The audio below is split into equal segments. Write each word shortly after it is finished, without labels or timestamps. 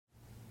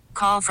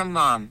Call from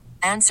mom.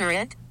 Answer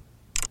it.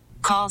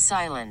 Call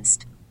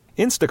silenced.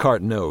 Instacart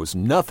knows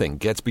nothing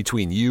gets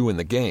between you and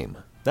the game.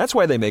 That's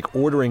why they make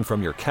ordering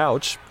from your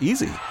couch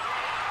easy.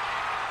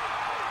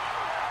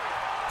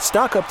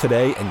 Stock up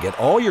today and get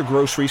all your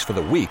groceries for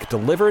the week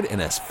delivered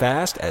in as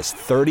fast as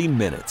 30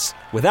 minutes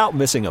without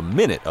missing a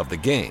minute of the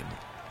game.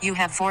 You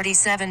have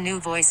 47 new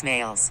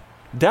voicemails.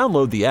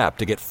 Download the app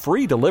to get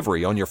free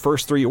delivery on your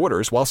first 3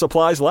 orders while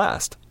supplies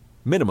last.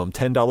 Minimum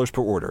 $10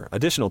 per order.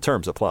 Additional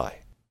terms apply.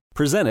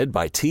 Presented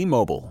by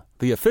T-Mobile,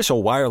 the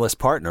official wireless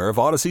partner of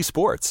Odyssey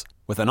Sports.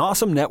 With an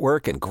awesome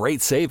network and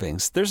great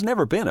savings, there's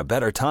never been a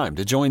better time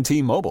to join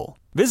T-Mobile.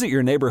 Visit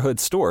your neighborhood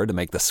store to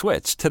make the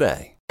switch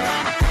today. Hey,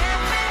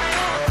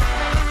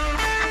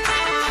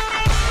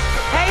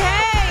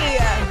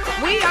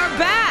 we are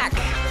back.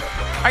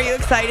 Are you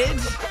excited?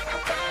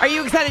 Are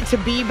you excited to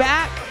be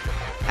back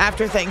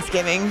after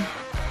Thanksgiving?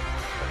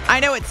 I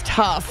know it's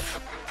tough.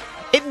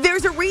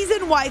 There's a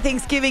reason why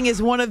Thanksgiving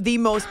is one of the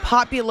most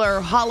popular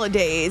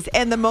holidays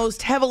and the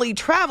most heavily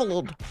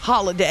traveled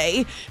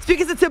holiday. It's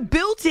because it's a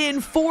built-in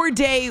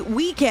 4-day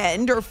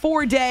weekend or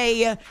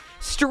 4-day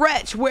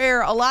stretch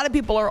where a lot of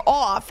people are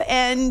off,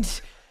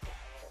 and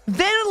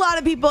then a lot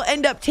of people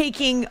end up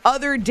taking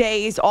other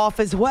days off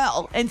as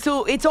well. And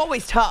so it's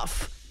always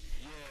tough.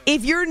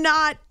 If you're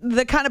not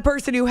the kind of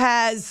person who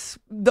has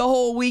the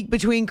whole week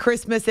between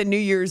Christmas and New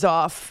Year's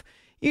off,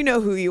 you know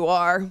who you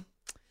are.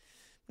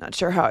 Not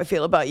sure how I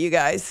feel about you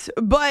guys.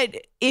 But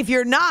if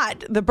you're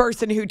not the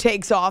person who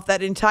takes off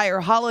that entire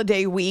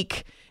holiday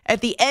week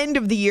at the end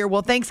of the year,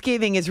 well,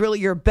 Thanksgiving is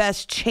really your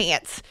best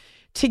chance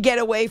to get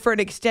away for an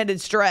extended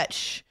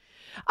stretch.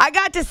 I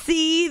got to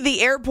see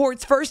the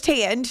airports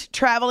firsthand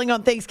traveling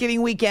on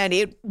Thanksgiving weekend.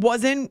 It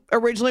wasn't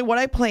originally what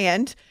I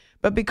planned,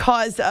 but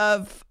because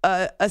of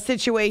a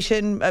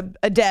situation,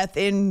 a death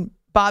in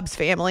Bob's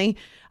family,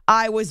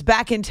 I was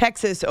back in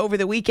Texas over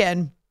the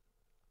weekend.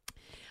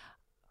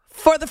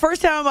 For the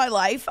first time in my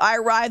life, I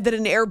arrived at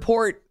an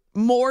airport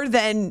more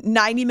than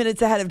 90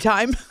 minutes ahead of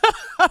time.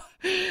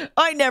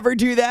 I never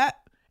do that,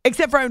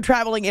 except for I'm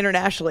traveling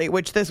internationally,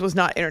 which this was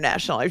not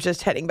international. I was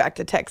just heading back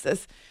to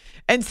Texas.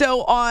 And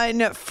so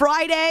on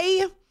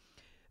Friday,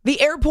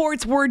 the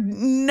airports were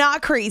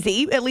not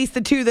crazy, at least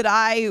the 2 that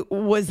I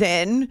was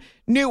in,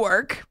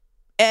 Newark,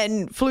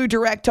 and flew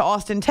direct to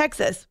Austin,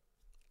 Texas.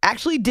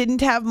 Actually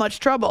didn't have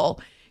much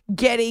trouble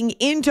getting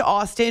into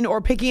Austin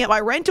or picking up my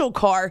rental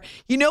car.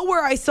 You know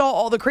where I saw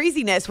all the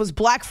craziness was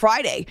Black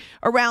Friday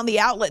around the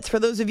outlets. For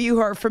those of you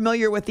who are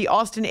familiar with the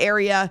Austin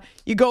area,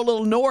 you go a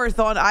little north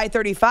on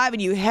I-35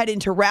 and you head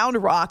into Round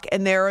Rock,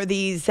 and there are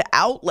these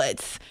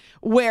outlets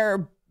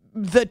where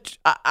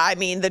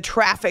the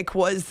traffic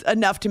was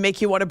enough to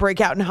make you want to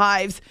break out in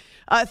hives.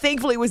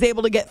 Thankfully, was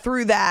able to get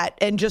through that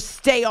and just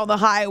stay on the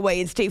highway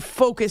and stay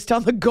focused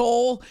on the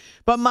goal.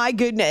 But my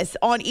goodness,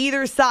 on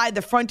either side,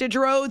 the frontage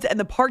roads and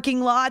the parking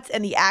lots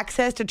and the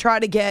access to try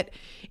to get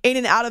in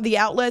and out of the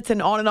outlets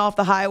and on and off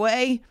the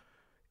highway,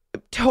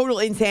 total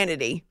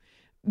insanity.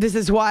 This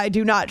is why I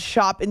do not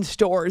shop in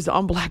stores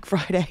on Black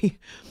Friday.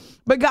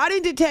 But got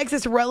into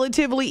Texas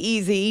relatively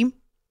easy.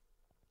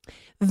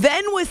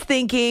 Then was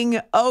thinking,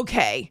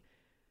 okay,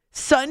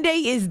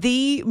 Sunday is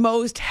the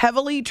most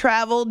heavily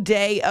traveled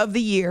day of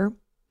the year.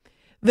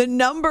 The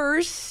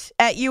numbers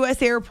at U.S.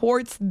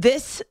 airports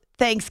this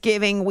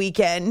Thanksgiving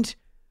weekend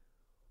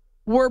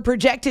were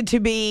projected to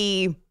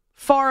be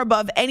far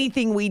above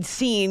anything we'd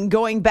seen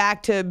going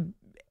back to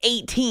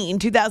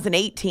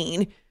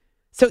 2018.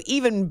 So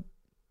even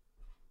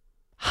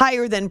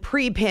higher than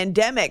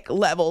pre-pandemic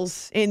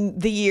levels in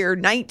the year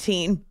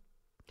 19.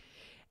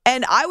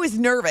 And I was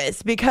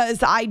nervous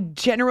because I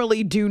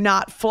generally do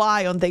not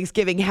fly on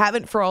Thanksgiving,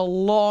 haven't for a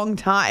long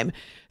time.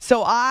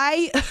 So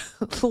I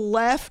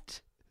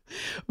left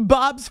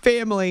Bob's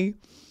family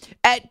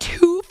at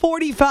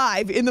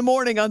 2:45 in the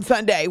morning on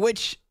Sunday,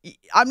 which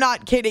I'm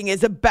not kidding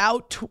is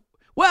about,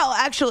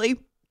 actually,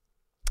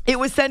 it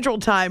was Central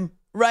Time,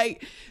 right?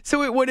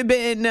 So it would have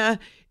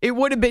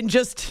been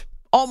just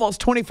almost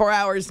 24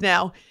 hours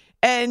now.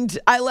 And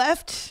I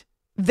left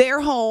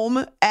their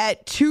home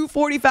at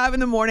 2:45 in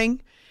the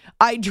morning.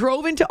 I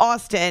drove into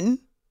Austin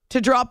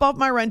to drop off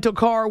my rental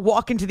car,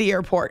 walk into the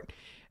airport.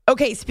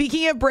 Okay,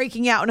 speaking of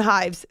breaking out in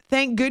hives,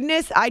 thank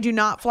goodness I do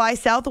not fly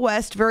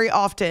Southwest very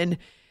often.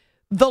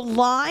 The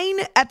line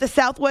at the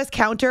Southwest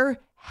counter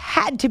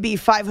had to be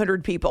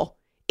 500 people.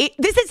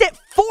 This is at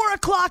 4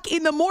 o'clock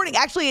in the morning.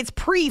 Actually, it's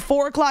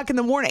pre-4 o'clock in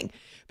the morning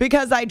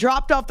because I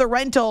dropped off the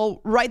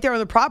rental right there on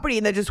the property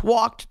and then just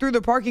walked through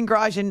the parking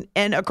garage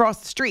and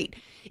across the street.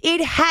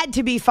 It had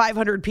to be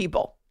 500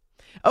 people.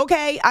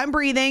 Okay, I'm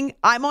breathing.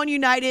 I'm on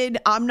United.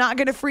 I'm not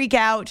going to freak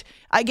out.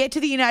 I get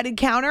to the United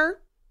counter.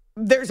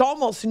 There's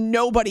almost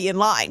nobody in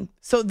line.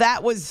 So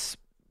that was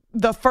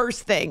the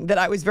first thing that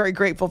I was very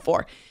grateful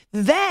for.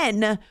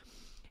 Then,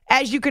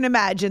 as you can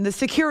imagine, the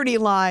security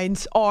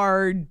lines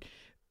are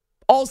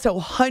also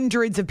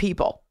hundreds of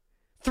people.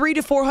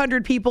 300 to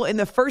 400 people in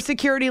the first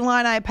security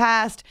line I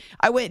passed.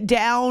 I went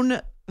down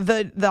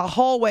the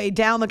hallway,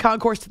 down the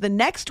concourse to the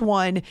next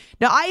one.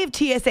 Now, I have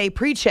TSA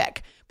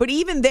pre-check, But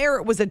even there,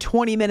 it was a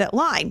 20-minute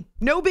line.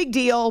 No big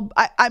deal.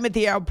 I'm at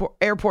the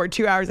airport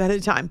 2 hours ahead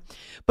of time.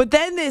 But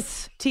then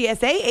this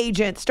TSA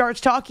agent starts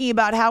talking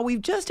about how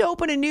we've just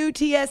opened a new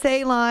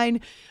TSA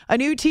line, a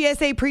new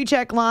TSA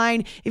pre-check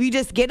line. If you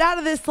just get out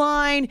of this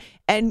line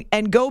and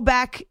go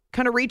back,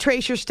 kind of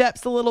retrace your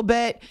steps a little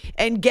bit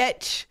and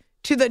get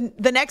to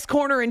the next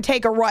corner and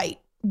take a right,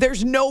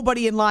 there's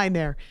nobody in line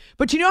there.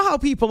 But you know how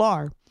people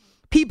are.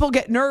 People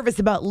get nervous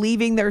about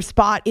leaving their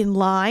spot in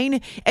line,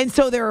 and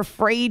so they're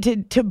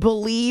afraid to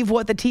believe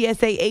what the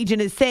TSA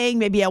agent is saying.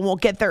 Maybe I won't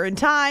get there in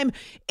time.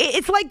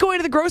 It's like going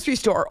to the grocery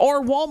store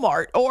or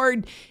Walmart or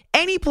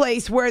any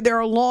place where there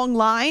are long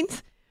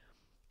lines,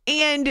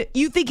 and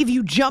you think if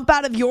you jump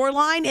out of your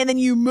line and then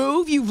you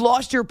move, you've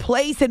lost your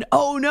place, and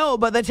oh no,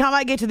 by the time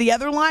I get to the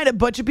other line, a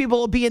bunch of people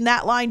will be in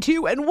that line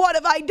too, and what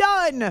have I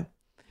done?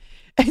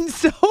 And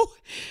so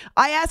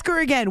I ask her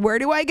again, where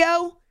do I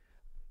go?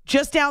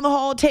 Just down the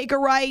hall, take a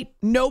right,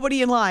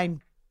 nobody in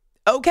line.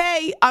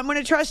 Okay, I'm going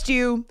to trust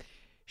you.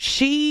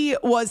 She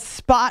was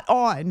spot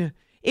on.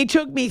 It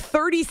took me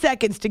 30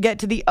 seconds to get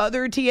to the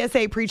other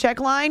TSA pre-check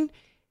line.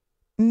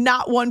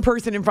 Not one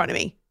person in front of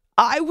me.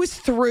 I was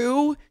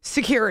through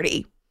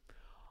security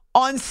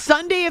on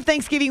Sunday of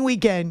Thanksgiving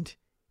weekend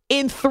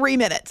in 3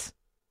 minutes.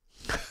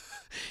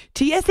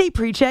 TSA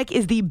pre-check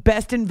is the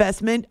best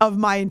investment of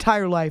my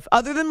entire life,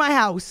 other than my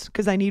house,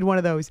 because I need one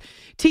of those.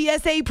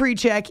 TSA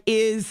pre-check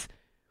is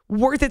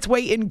worth its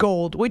weight in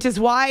gold, which is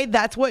why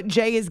that's what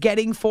Jay is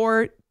getting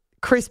for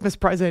Christmas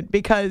present,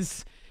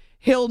 because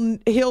he'll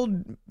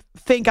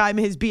think I'm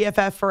his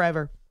BFF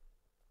forever.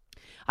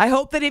 I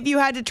hope that if you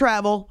had to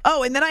travel,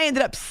 and then I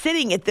ended up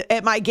sitting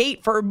at my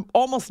gate for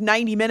almost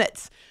 90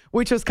 minutes,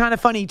 which was kind of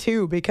funny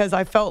too, because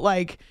I felt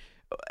like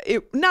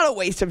not a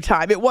waste of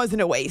time. It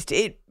wasn't a waste.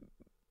 It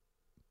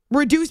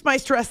reduced my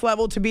stress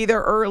level to be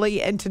there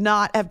early and to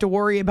not have to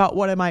worry about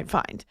what I might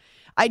find.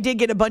 I did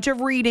get a bunch of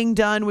reading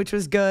done, which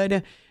was good.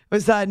 It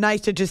was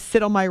nice to just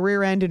sit on my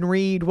rear end and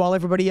read while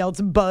everybody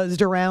else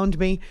buzzed around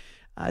me.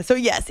 So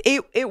yes,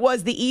 it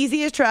was the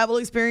easiest travel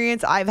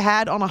experience I've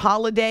had on a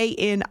holiday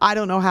in I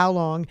don't know how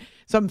long.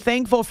 So I'm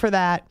thankful for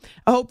that.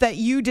 I hope that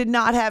you did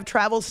not have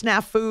travel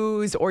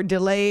snafus or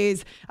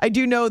delays. I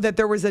do know that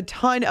there was a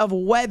ton of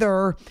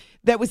weather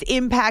that was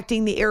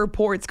impacting the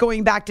airports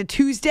going back to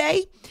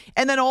Tuesday.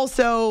 And then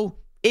also,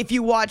 if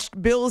you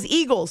watched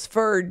Bills-Eagles,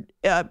 for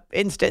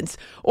instance,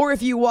 or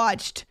if you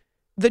watched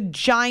the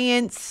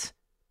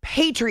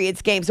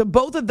Giants-Patriots game. So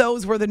both of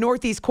those were the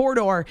Northeast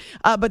corridor,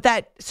 but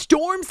that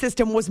storm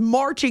system was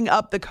marching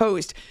up the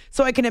coast.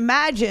 So I can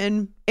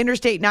imagine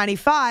Interstate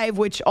 95,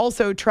 which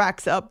also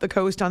tracks up the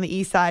coast on the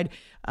east side,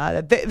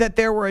 that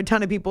there were a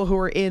ton of people who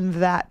were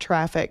in that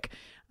traffic.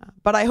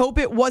 But I hope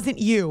it wasn't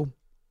you.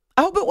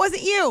 I hope it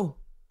wasn't you.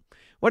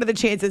 What are the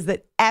chances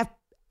that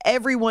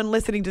everyone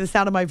listening to the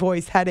sound of my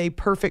voice had a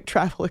perfect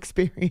travel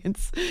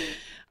experience?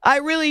 I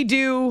really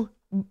do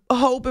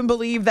hope and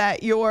believe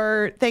that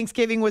your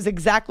Thanksgiving was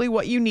exactly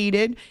what you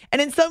needed.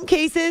 And in some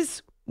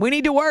cases, we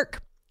need to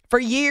work for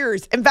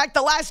years. In fact,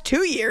 the last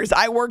 2 years,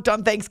 I worked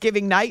on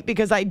Thanksgiving night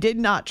because I did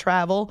not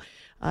travel.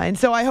 And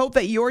so I hope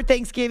that your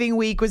Thanksgiving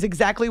week was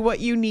exactly what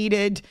you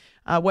needed,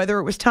 whether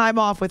it was time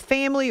off with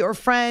family or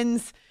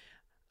friends,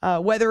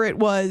 whether it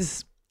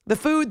was the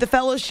food, the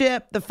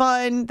fellowship, the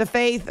fun, the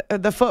faith,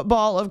 the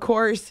football, of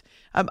course.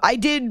 I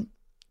did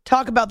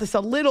talk about this a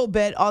little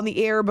bit on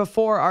the air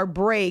before our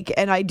break,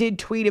 and I did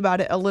tweet about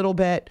it a little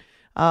bit.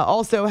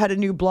 Also had a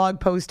new blog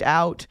post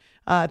out.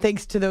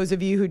 Thanks to those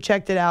of you who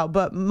checked it out.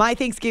 But my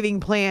Thanksgiving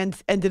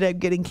plans ended up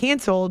getting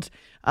canceled.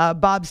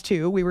 Bob's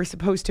too. We were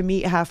supposed to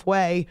meet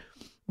halfway,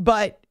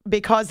 but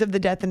because of the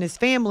death in his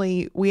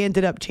family, we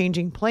ended up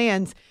changing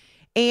plans.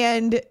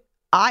 And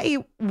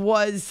I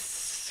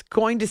was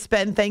going to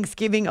spend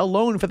Thanksgiving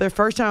alone for the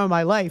first time in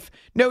my life.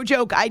 No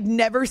joke. I'd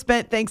never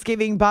spent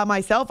Thanksgiving by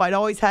myself. I'd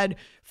always had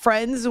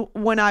friends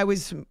when I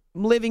was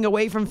living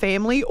away from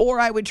family, or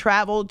I would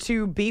travel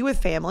to be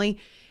with family.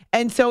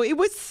 And so it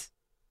was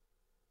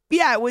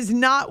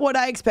not what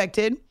I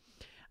expected.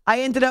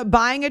 I ended up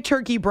buying a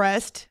turkey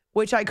breast,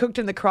 which I cooked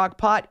in the crock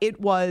pot. It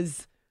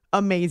was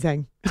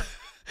amazing.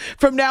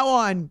 From now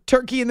on,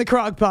 turkey in the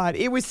crock pot.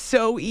 It was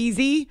so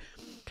easy.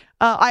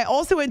 I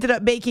also ended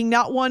up baking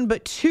not one,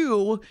 but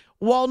two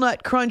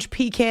walnut crunch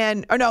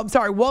pumpkin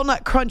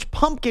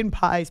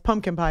pies.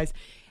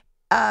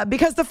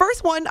 Because the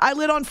first one I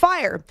lit on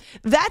fire.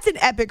 That's an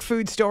epic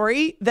food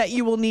story that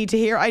you will need to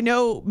hear. I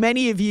know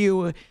many of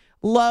you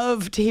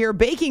love to hear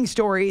baking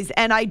stories,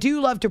 and I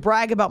do love to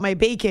brag about my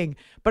baking,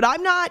 but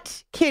I'm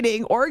not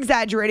kidding or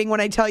exaggerating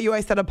when I tell you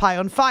I set a pie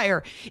on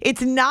fire.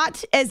 It's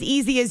not as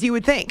easy as you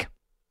would think.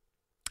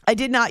 I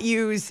did not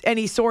use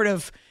any sort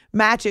of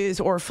matches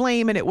or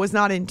flame, and it was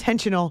not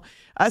intentional.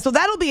 So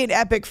that'll be an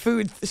epic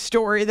food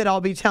story that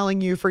I'll be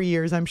telling you for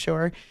years, I'm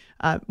sure.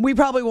 We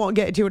probably won't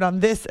get to it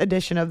on this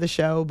edition of the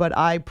show, but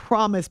I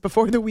promise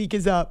before the week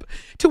is up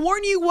to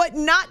warn you what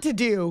not to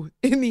do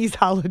in these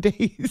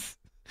holidays.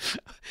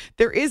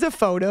 There is a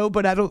photo,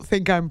 but I don't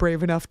think I'm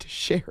brave enough to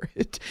share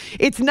it.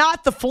 It's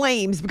not the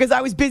flames because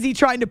I was busy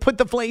trying to put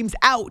the flames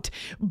out,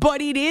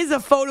 but it is a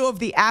photo of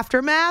the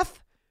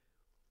aftermath.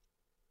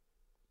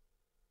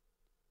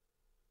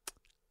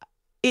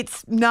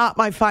 It's not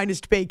my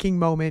finest baking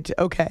moment,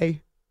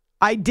 okay?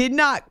 I did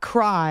not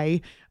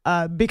cry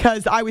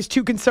because I was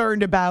too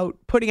concerned about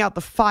putting out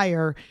the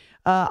fire.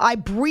 I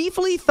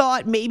briefly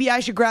thought maybe I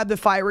should grab the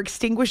fire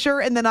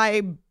extinguisher, and then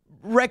I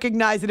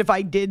recognized that if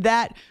I did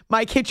that,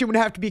 my kitchen would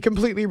have to be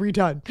completely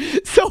redone.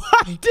 So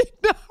I did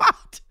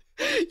not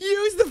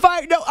use the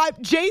fire. No,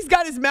 Jay's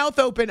got his mouth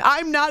open.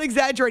 I'm not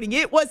exaggerating.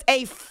 It was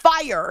a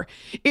fire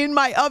in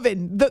my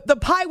oven. The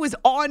pie was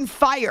on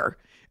fire.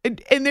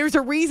 And there's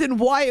a reason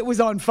why it was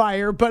on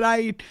fire, but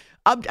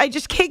I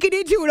just can't get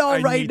into it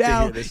all right now.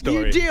 To hear this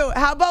story. You do.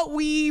 How about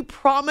we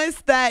promise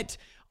that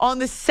on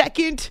the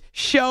second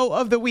show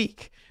of the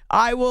week,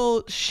 I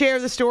will share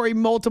the story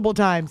multiple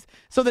times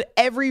so that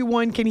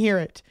everyone can hear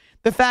it.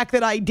 The fact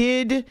that I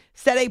did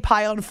set a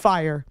pie on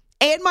fire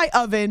and my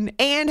oven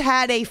and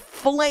had a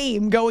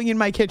flame going in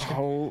my kitchen.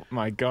 Oh,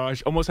 my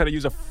gosh. Almost had to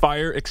use a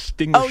fire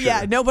extinguisher. Oh,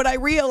 yeah. No, but I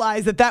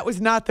realized that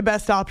was not the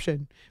best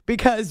option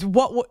because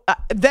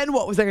then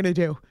what was I going to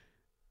do?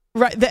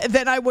 Right.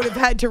 Then I would have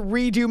had to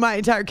redo my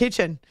entire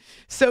kitchen.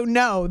 So,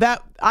 no,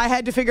 that I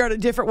had to figure out a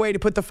different way to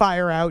put the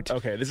fire out.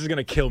 Okay, this is going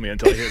to kill me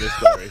until I hear this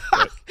story.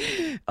 But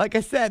like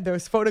I said,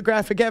 there's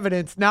photographic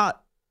evidence.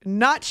 Not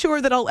sure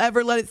that I'll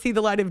ever let it see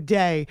the light of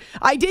day.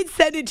 I did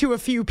send it to a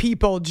few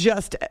people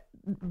just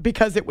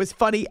because it was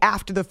funny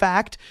after the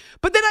fact.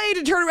 But then I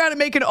had to turn around and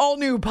make an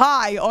all-new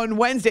pie on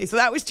Wednesday. So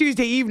that was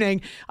Tuesday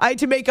evening. I had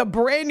to make a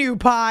brand new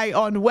pie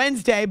on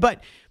Wednesday.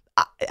 But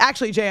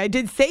actually, Jay, I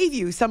did save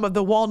you some of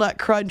the walnut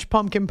crunch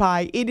pumpkin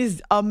pie. It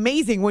is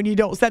amazing when you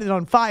don't set it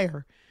on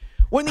fire.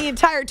 When the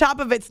entire top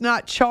of it's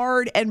not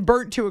charred and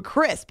burnt to a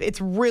crisp, it's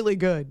really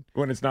good.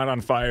 when it's not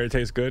on fire, it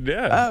tastes good.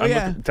 Yeah. Oh,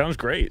 yeah. Sounds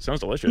great.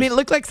 Sounds delicious. I mean, it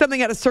looked like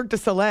something out of Cirque du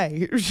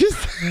Soleil. It was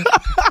just...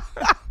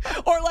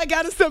 Or like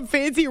out of some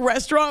fancy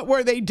restaurant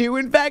where they do,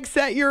 in fact,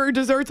 set your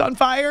desserts on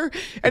fire.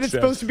 And it's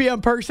supposed to be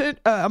on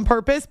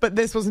purpose, but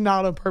this was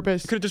not on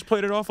purpose. You could have just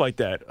played it off like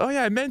that. Oh,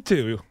 yeah, I meant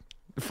to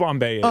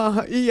flambe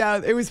it.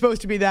 Yeah, it was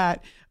supposed to be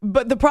that.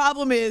 But the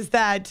problem is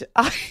that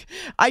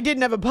I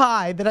didn't have a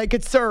pie that I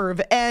could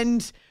serve.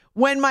 And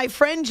when my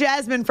friend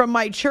Jasmine from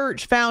my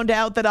church found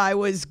out that I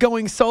was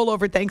going solo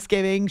for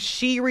Thanksgiving,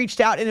 she reached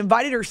out and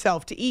invited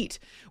herself to eat,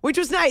 which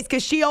was nice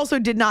because she also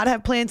did not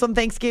have plans on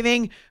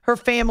Thanksgiving. Her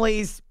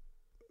family's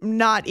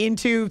not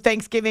into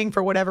Thanksgiving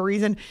for whatever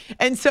reason.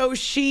 And so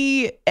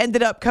she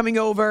ended up coming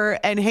over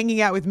and hanging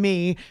out with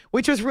me,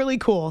 which was really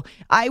cool.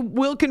 I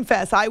will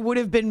confess, I would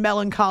have been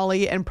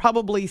melancholy and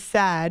probably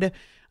sad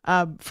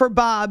for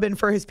Bob and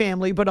for his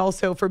family, but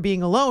also for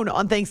being alone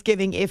on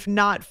Thanksgiving, if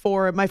not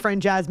for my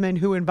friend Jasmine,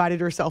 who invited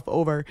herself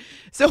over.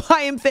 So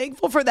I am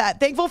thankful for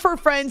that. Thankful for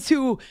friends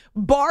who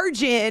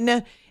barge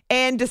in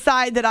and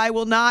decide that I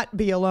will not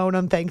be alone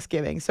on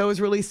Thanksgiving. So it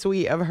was really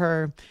sweet of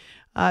her.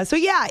 So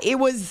yeah, it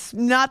was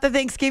not the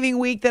Thanksgiving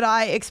week that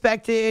I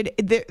expected.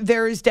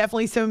 There is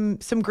definitely some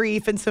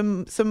grief and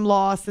some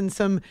loss and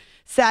some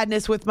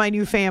sadness with my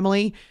new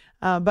family.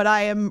 But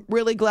I am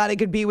really glad I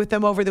could be with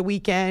them over the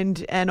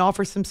weekend and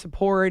offer some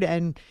support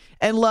and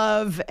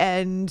love.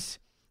 And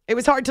it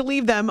was hard to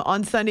leave them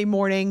on Sunday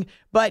morning,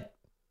 but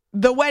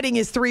the wedding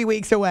is 3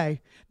 weeks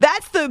away.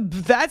 That's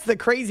the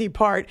crazy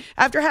part.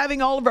 After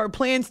having all of our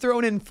plans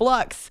thrown in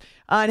flux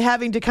and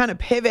having to kind of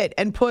pivot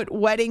and put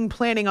wedding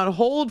planning on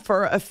hold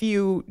for a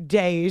few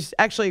days,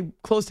 actually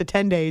close to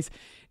 10 days,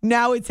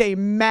 now it's a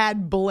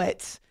mad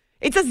blitz.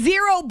 It's a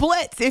zero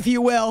blitz, if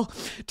you will,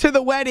 to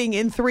the wedding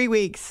in 3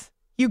 weeks.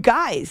 You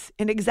guys,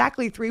 in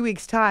exactly 3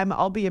 weeks' time,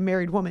 I'll be a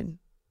married woman.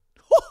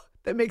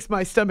 That makes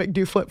my stomach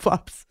do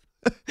flip-flops.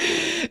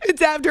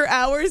 It's After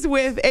Hours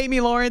with Amy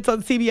Lawrence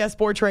on CBS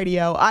Sports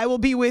Radio. I will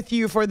be with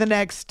you for the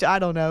next,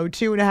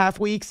 2.5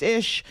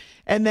 weeks-ish.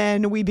 And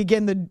then we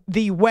begin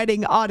the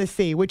wedding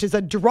odyssey, which is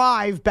a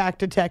drive back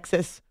to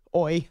Texas.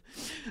 Oi.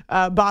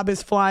 Bob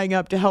is flying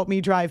up to help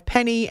me drive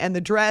Penny and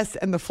the dress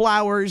and the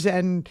flowers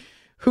and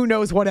who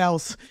knows what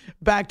else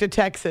back to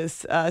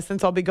Texas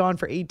since I'll be gone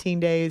for 18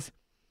 days.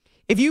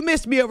 If you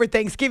missed me over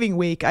Thanksgiving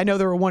week, I know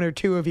there were one or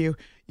two of you,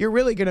 you're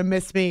really going to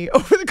miss me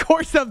over the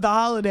course of the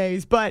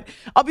holidays, but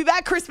I'll be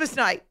back Christmas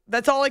night.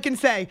 That's all I can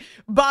say.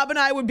 Bob and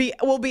I will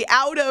be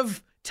out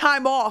of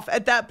time off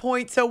at that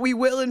point. So we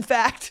will, in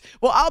fact,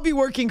 I'll be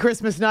working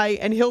Christmas night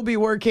and he'll be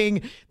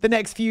working the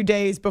next few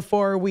days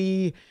before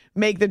we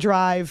make the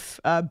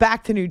drive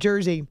back to New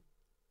Jersey.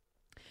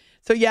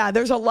 So yeah,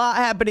 there's a lot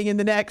happening in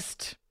the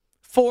next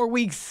 4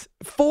 weeks.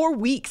 4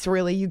 weeks,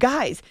 really, you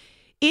guys.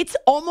 It's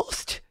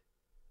almost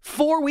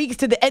 4 weeks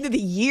to the end of the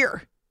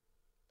year.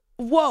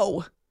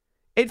 Whoa.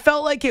 It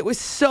felt like it was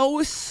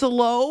so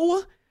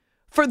slow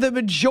for the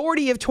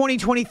majority of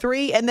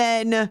 2023. And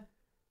then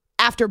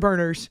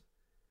afterburners.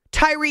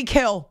 Tyreek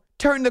Hill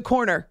turned the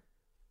corner.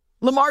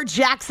 Lamar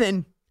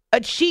Jackson, a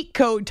cheat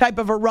code type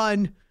of a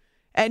run.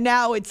 And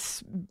now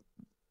it's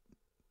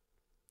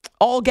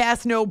all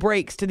gas, no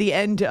brakes to the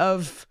end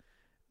of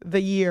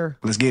the year.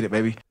 Let's get it,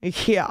 baby.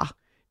 Yeah,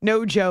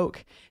 no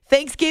joke.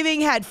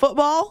 Thanksgiving had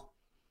football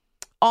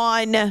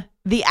on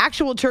the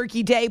actual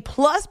Turkey Day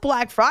plus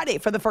Black Friday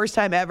for the first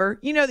time ever.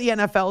 You know the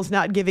NFL's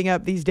not giving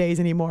up these days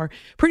anymore.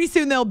 Pretty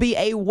soon there'll be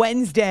a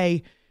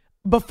Wednesday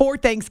before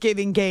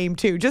Thanksgiving game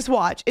too. Just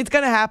watch. It's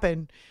going to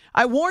happen.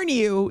 I warn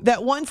you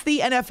that once the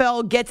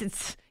NFL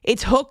gets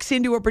its hooks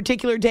into a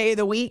particular day of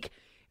the week,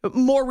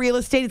 more real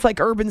estate, it's like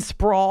urban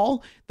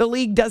sprawl. The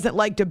league doesn't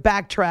like to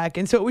backtrack.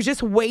 And so it was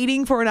just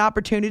waiting for an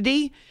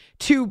opportunity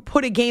to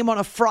put a game on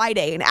a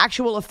Friday, an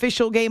actual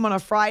official game on a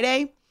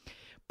Friday.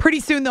 Pretty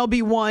soon there'll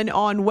be one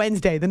on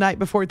Wednesday, the night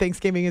before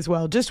Thanksgiving as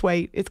well. Just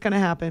wait. It's going to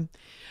happen.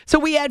 So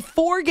we had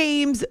 4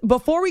 games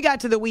before we got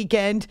to the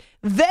weekend.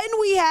 Then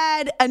we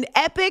had an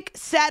epic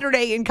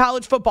Saturday in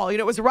college football. You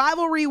know, it was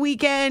rivalry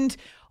weekend.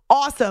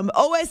 Awesome.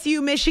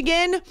 OSU,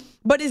 Michigan.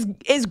 But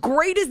as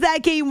great as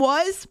that game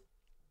was,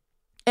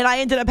 and I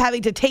ended up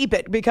having to tape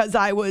it because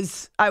I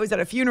was at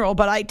a funeral,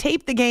 but I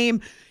taped the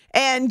game,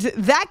 and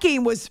that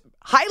game was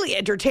highly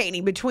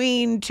entertaining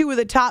between two of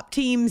the top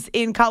teams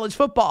in college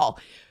football.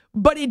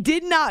 But it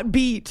did not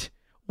beat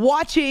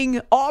watching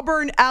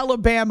Auburn,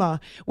 Alabama,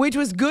 which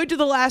was good to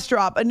the last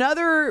drop.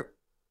 Another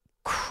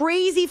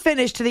crazy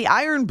finish to the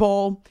Iron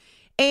Bowl.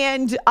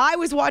 And I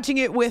was watching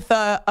it with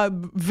a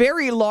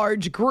very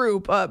large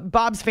group,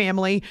 Bob's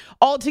family,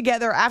 all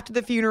together after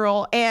the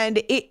funeral.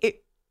 And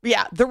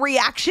the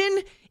reaction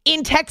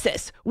in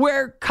Texas,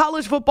 where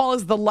college football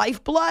is the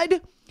lifeblood,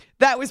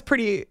 it was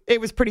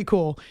pretty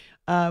cool.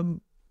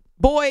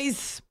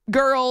 Boys,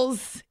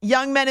 girls,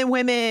 young men and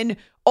women,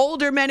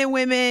 older men and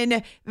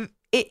women,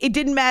 it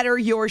didn't matter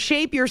your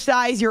shape, your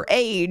size, your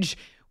age.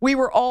 We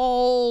were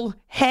all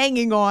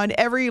hanging on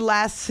every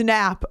last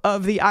snap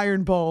of the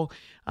Iron Bowl.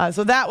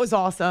 So that was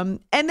awesome.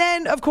 And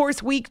then, of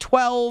course, Week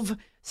 12,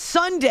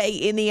 Sunday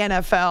in the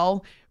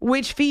NFL,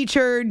 which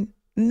featured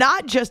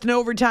not just an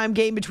overtime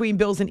game between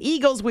Bills and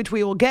Eagles, which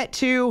we will get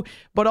to,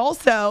 but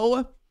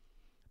also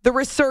the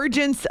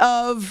resurgence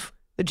of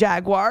the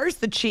Jaguars,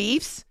 the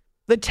Chiefs,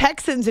 the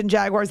Texans and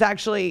Jaguars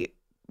actually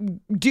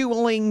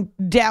dueling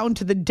down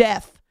to the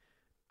death.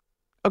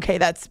 Okay,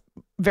 that's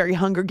very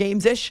Hunger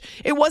Games-ish.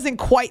 It wasn't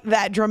quite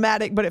that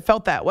dramatic, but it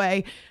felt that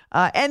way.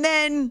 And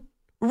then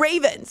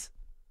Ravens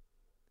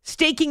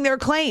staking their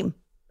claim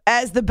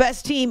as the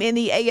best team in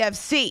the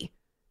AFC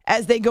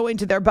as they go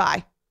into their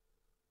bye.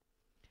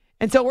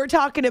 And so we're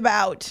talking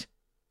about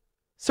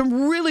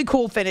some really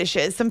cool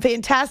finishes, some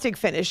fantastic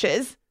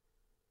finishes.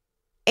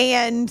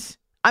 And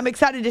I'm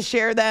excited to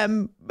share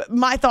them,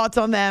 my thoughts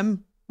on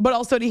them, but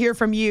also to hear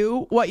from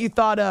you what you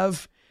thought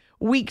of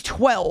Week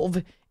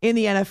 12 in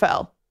the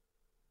NFL.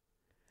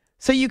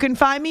 So you can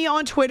find me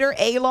on Twitter,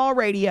 A-Law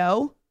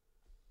Radio.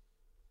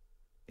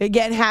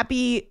 Again,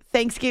 happy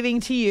Thanksgiving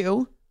to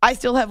you. I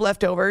still have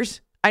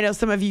leftovers. I know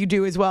some of you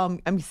do as well.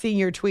 I'm seeing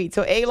your tweet.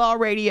 So A-Law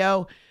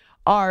Radio,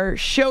 our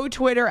show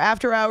Twitter,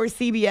 After Hours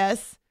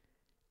CBS,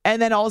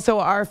 and then also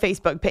our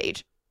Facebook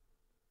page.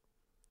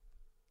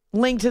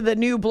 Link to the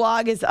new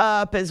blog is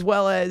up, as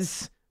well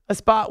as a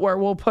spot where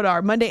we'll put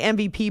our Monday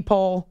MVP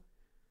poll.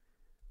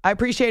 I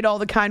appreciate all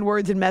the kind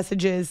words and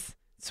messages.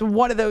 It's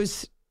one of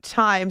those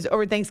times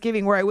over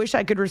Thanksgiving where I wish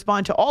I could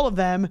respond to all of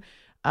them,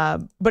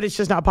 but it's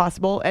just not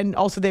possible. And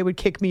also they would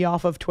kick me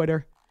off of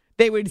Twitter.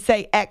 They would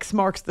say X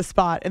marks the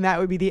spot, and that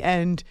would be the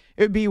end.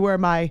 It would be where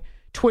my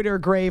Twitter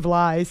grave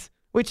lies,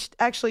 which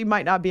actually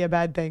might not be a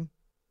bad thing.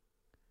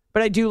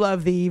 But I do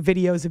love the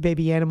videos of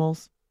baby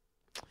animals.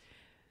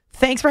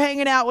 Thanks for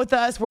hanging out with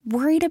us.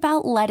 Worried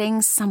about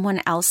letting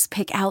someone else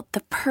pick out the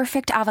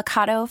perfect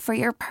avocado for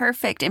your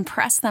perfect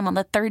impress them on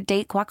the third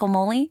date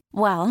guacamole?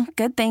 Well,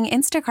 good thing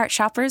Instacart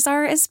shoppers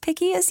are as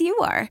picky as you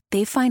are.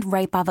 They find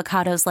ripe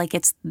avocados like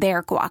it's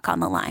their guac on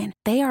the line.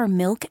 They are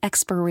milk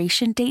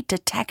expiration date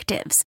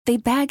detectives. They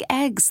bag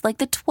eggs like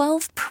the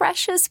 12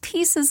 precious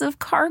pieces of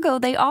cargo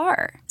they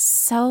are.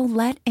 So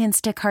let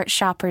Instacart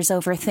shoppers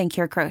overthink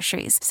your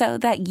groceries so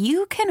that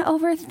you can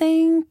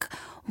overthink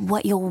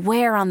what you'll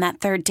wear on that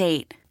third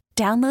date.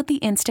 Download the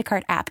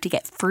Instacart app to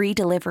get free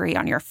delivery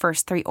on your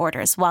first 3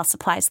 orders while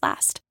supplies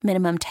last.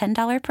 Minimum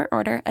 $10 per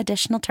order.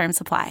 Additional terms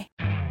apply.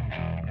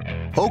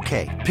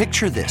 Okay,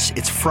 picture this.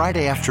 It's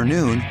Friday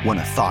afternoon when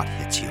a thought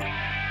hits you.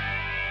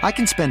 I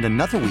can spend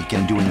another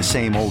weekend doing the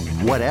same old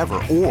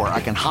whatever, or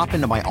I can hop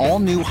into my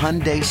all-new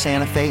Hyundai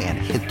Santa Fe and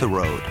hit the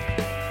road.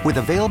 With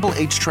available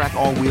H-Track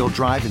all-wheel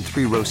drive and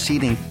 3-row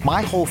seating,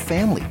 my whole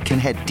family can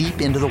head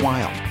deep into the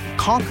wild.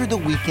 Conquer the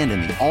weekend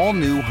in the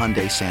all-new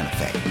Hyundai Santa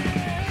Fe.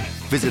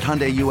 Visit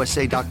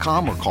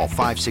HyundaiUSA.com or call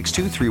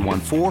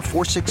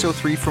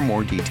 562-314-4603 for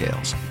more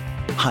details.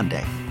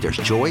 Hyundai, there's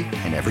joy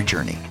in every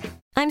journey.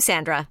 I'm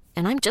Sandra,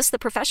 and I'm just the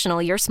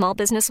professional your small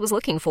business was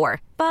looking for.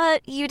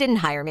 But you didn't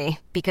hire me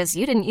because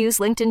you didn't use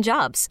LinkedIn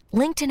Jobs.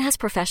 LinkedIn has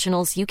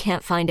professionals you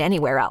can't find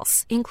anywhere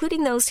else,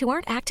 including those who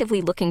aren't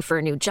actively looking for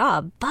a new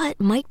job,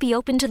 but might be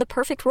open to the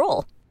perfect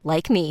role,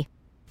 like me.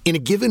 In a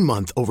given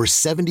month, over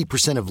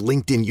 70% of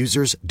LinkedIn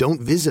users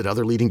don't visit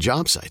other leading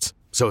job sites.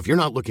 So if you're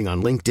not looking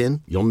on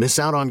LinkedIn, you'll miss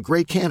out on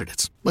great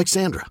candidates like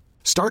Sandra.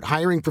 Start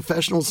hiring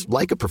professionals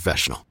like a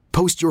professional.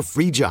 Post your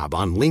free job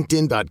on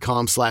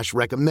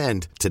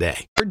linkedin.com/recommend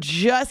today. We're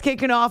just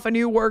kicking off a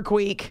new work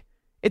week.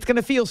 It's going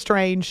to feel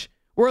strange.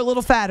 We're a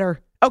little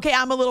fatter. Okay,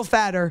 I'm a little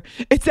fatter.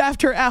 It's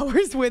After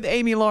Hours with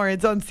Amy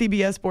Lawrence on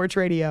CBS Sports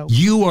Radio.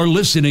 You are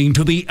listening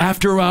to the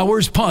After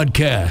Hours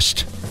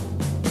podcast.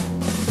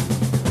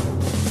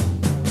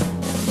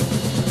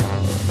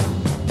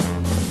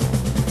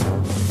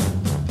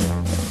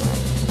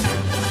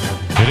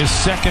 It is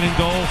second and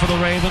goal for the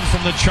Ravens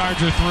from the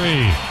Charger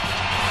 3.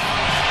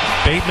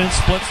 Bateman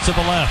splits to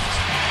the left.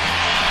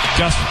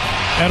 Gus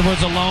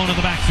Edwards alone in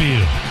the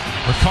backfield.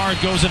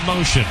 Ricard goes in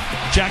motion.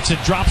 Jackson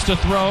drops to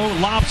throw,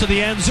 lobs to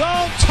the end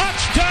zone.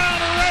 Touchdown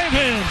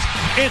Ravens!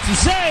 It's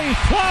Zay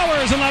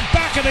Flowers in the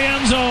back of the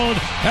end zone,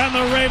 and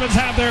the Ravens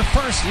have their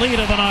first lead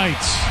of the night.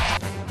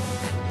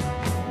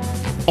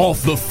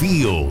 Off the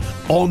field,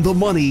 on the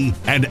money,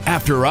 and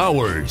after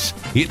hours.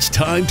 It's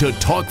time to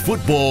talk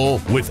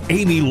football with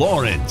Amy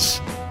Lawrence.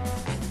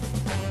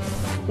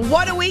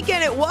 What a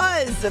weekend it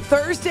was.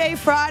 Thursday,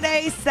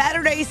 Friday,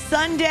 Saturday,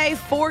 Sunday,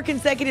 4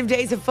 consecutive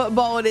days of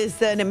football. It is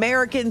an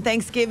American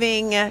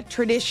Thanksgiving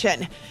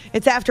tradition.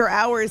 It's After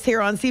Hours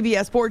here on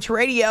CBS Sports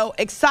Radio.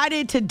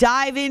 Excited to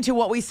dive into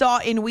what we saw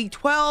in Week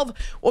 12.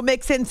 We'll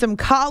mix in some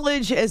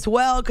college as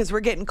well because we're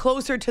getting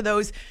closer to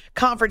those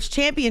conference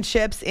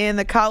championships in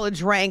the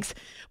college ranks.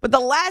 But the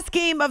last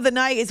game of the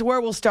night is where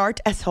we'll start,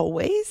 as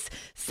always.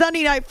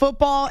 Sunday Night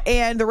Football,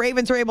 and the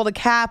Ravens are able to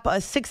cap a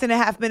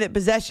 6.5-minute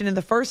possession in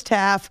the first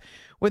half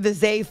with a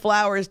Zay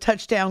Flowers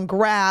touchdown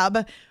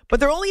grab. But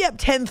they're only up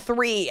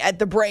 10-3 at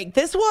the break.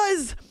 This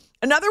was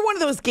another one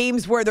of those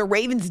games where the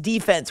Ravens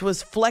defense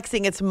was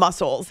flexing its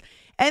muscles,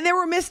 and there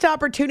were missed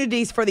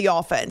opportunities for the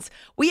offense.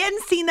 We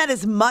hadn't seen that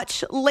as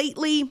much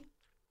lately,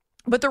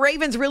 but the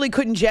Ravens really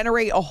couldn't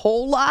generate a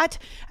whole lot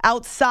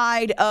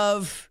outside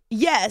of,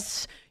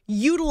 yes,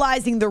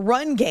 utilizing the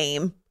run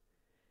game.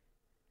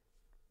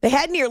 They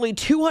had nearly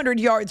 200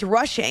 yards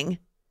rushing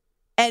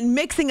and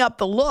mixing up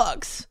the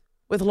looks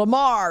with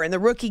Lamar and the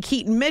rookie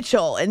Keaton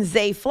Mitchell and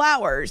Zay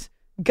Flowers,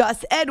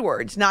 Gus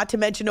Edwards, not to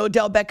mention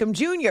Odell Beckham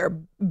Jr.,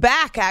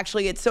 back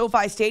actually at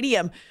SoFi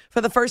Stadium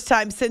for the first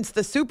time since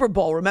the Super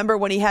Bowl. Remember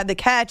when he had the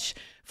catch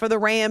for the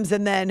Rams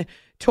and then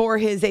tore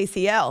his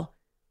ACL?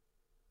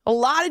 A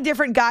lot of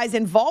different guys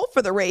involved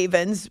for the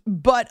Ravens,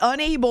 but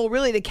unable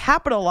really to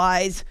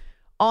capitalize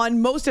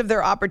on most of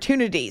their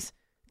opportunities,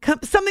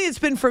 something that's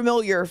been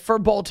familiar for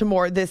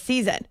Baltimore this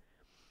season.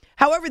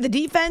 However, the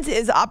defense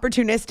is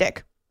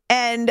opportunistic,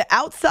 and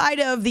outside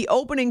of the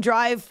opening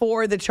drive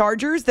for the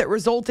Chargers that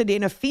resulted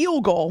in a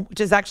field goal, which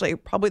is actually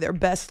probably their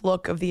best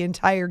look of the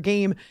entire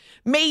game,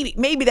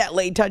 maybe that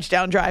late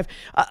touchdown drive.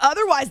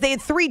 Otherwise, they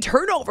had 3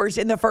 turnovers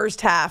in the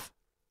first half,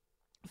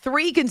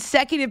 3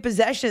 consecutive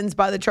possessions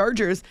by the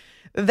Chargers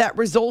that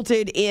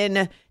resulted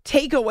in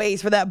takeaways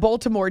for that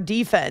Baltimore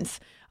defense.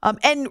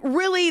 And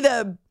really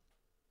the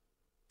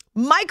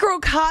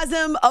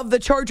microcosm of the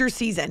Chargers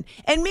season,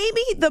 and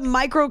maybe the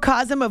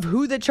microcosm of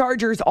who the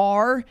Chargers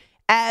are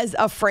as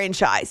a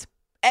franchise,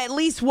 at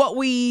least what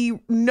we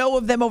know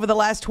of them over the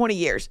last 20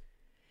 years.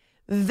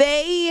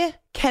 They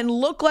can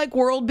look like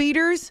world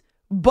beaters,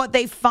 but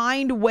they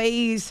find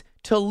ways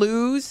to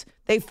lose.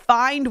 They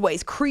find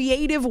ways,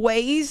 creative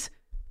ways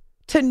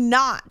to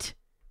not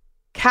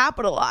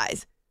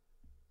capitalize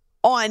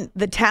on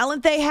the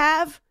talent they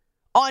have,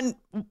 on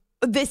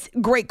this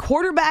great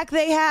quarterback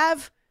they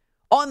have,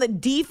 on the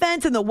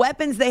defense and the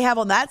weapons they have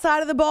on that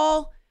side of the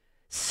ball.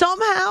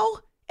 Somehow,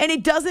 and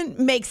it doesn't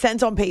make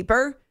sense on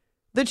paper,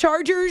 the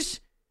Chargers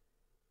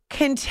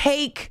can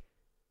take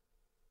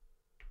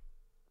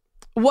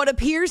what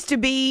appears to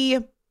be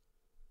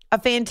a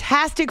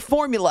fantastic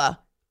formula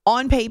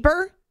on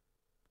paper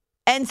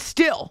and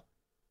still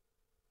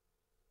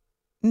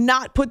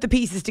not put the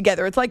pieces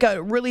together. It's like a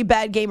really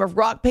bad game of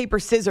rock, paper,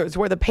 scissors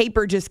where the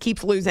paper just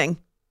keeps losing.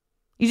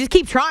 You just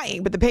keep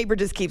trying, but the paper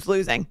just keeps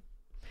losing.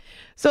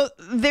 So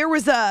there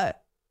was a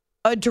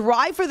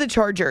drive for the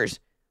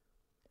Chargers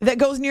that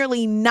goes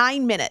nearly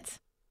 9 minutes.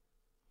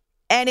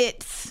 And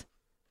it's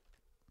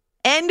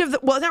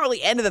it's not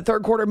really end of the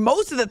third quarter,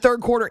 most of the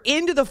third quarter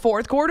into the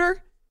fourth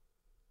quarter.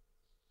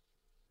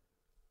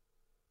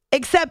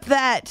 Except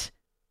that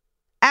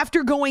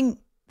after going,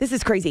 this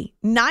is crazy,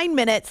 9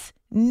 minutes,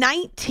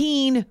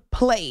 19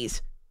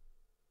 plays,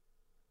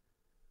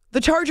 the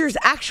Chargers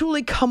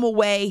actually come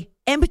away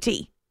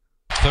empty.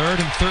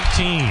 3rd and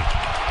 13.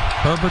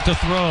 Herbert to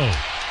throw.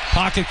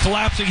 Pocket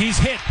collapsing. He's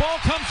hit. Ball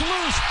comes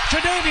loose.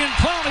 Jadeveon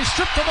Clowney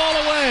stripped the ball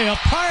away. A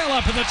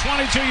pileup at the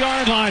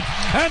 22-yard line.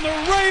 And the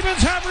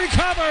Ravens have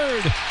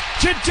recovered.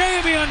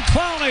 Jadeveon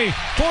Clowney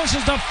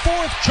forces the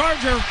 4th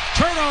Charger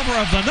turnover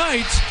of the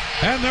night.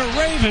 And the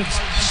Ravens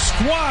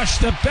squash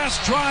the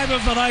best drive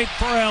of the night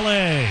for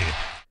L.A.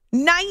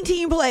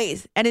 19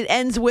 plays, and it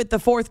ends with the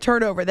 4th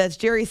turnover. That's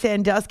Jerry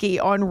Sandusky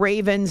on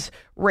Ravens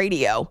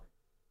radio.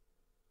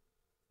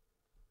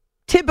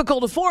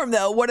 Typical to form,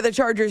 though, what do the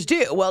Chargers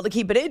do? Well, to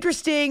keep it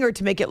interesting or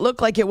to make it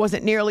look like it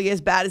wasn't nearly as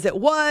bad as it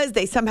was,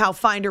 they somehow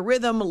find a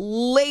rhythm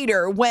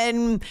later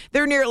when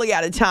they're nearly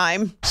out of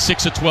time.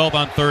 6 of 12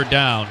 on third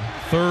down.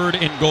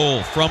 3rd and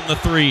goal from the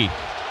 3.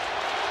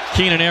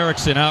 Keenan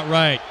Erickson out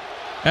right.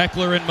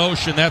 Eckler in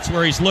motion. That's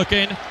where he's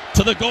looking.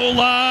 To the goal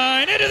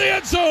line. Into the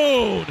end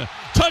zone.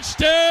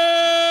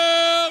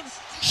 Touchdown,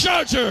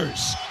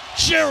 Chargers.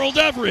 Gerald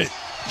Everett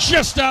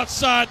just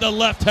outside the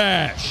left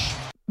hash.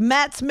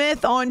 Matt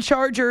Smith on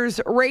Chargers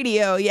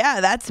radio.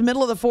 Yeah, that's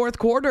middle of the fourth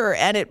quarter,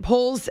 and it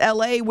pulls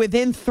LA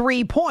within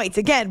 3 points.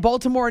 Again,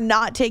 Baltimore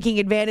not taking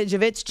advantage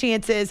of its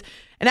chances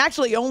and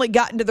actually only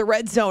got into the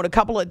red zone a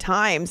couple of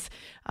times.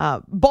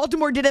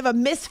 Baltimore did have a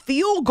missed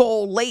field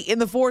goal late in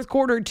the fourth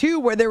quarter,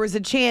 too, where there was a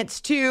chance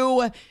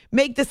to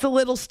make this a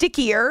little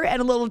stickier and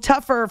a little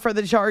tougher for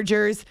the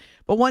Chargers.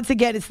 But once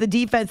again, it's the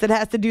defense that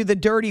has to do the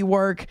dirty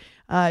work,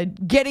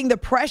 getting the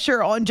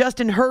pressure on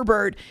Justin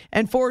Herbert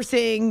and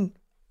forcing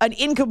an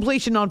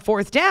incompletion on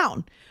fourth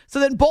down. So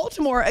then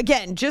Baltimore,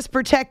 again, just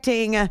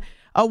protecting a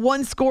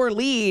one-score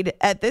lead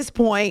at this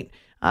point,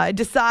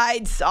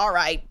 decides, all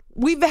right,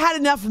 we've had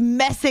enough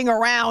messing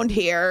around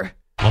here.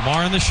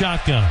 Lamar in the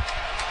shotgun.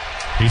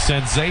 He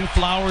sends Zay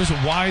Flowers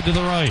wide to the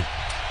right.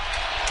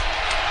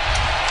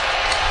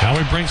 Now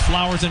he brings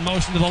Flowers in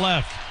motion to the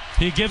left.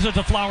 He gives it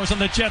to Flowers on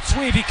the jet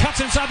sweep. He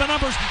cuts inside the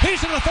numbers. He's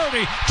to the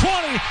 30,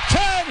 20,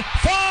 10,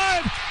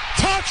 5.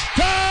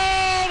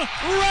 Touchdown,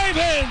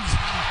 Ravens!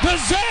 The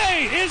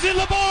Zay is in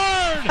the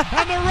barn,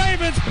 and the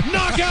Ravens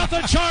knock out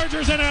the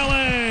Chargers in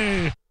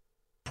L.A.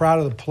 Proud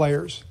of the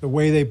players, the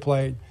way they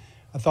played.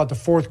 I thought the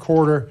fourth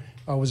quarter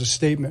was a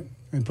statement.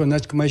 And put an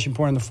exclamation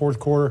point in the fourth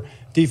quarter.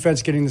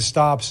 Defense getting the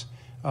stops,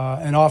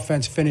 and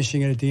offense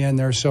finishing it at the end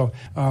there. So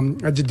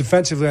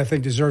defensively, I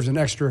think deserves an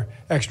extra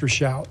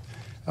shout.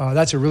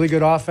 That's a really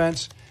good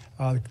offense.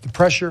 The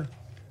pressure,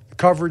 the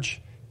coverage,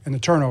 and the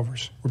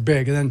turnovers were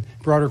big. And then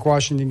Broderick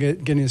Washington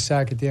getting a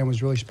sack at the end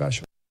was really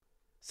special.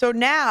 So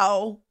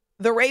now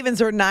the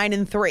Ravens are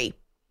 9-3.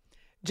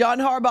 John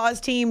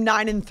Harbaugh's team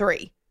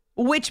 9-3,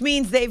 which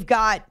means they've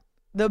got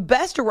the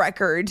best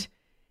record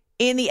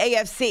in the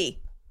AFC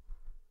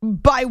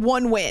by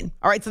 1 win.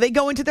 All right, so they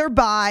go into their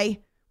bye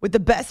with the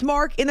best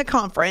mark in the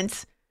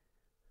conference,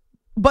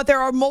 but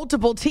there are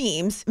multiple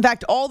teams. In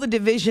fact, all the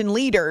division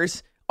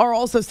leaders are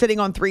also sitting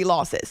on 3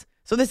 losses.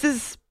 So this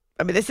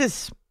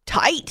is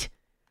tight.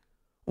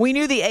 We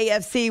knew the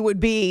AFC would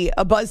be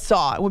a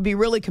buzzsaw. It would be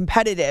really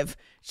competitive.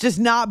 It's just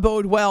not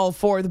bode well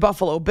for the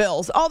Buffalo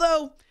Bills.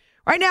 Although,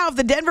 right now, if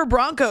the Denver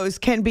Broncos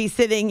can be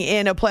sitting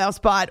in a playoff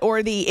spot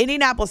or the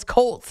Indianapolis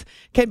Colts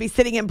can be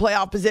sitting in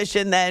playoff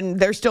position, then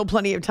there's still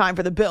plenty of time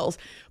for the Bills.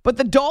 But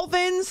the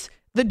Dolphins,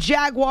 the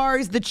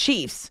Jaguars, the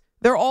Chiefs,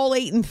 they're all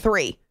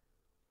 8-3.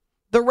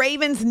 The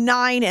Ravens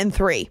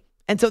 9-3.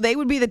 And so they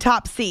would be the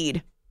top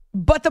seed.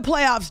 But the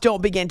playoffs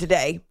don't begin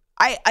today.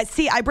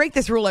 I break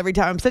this rule every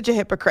time. I'm such a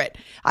hypocrite.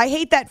 I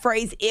hate that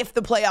phrase, if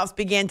the playoffs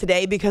began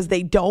today, because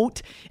they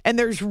don't. And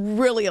there's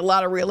really a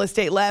lot of real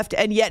estate left.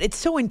 And yet it's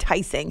so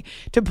enticing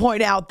to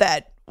point out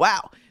that,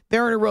 wow,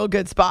 they're in a real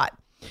good spot.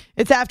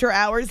 It's After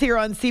Hours here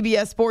on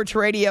CBS Sports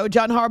Radio.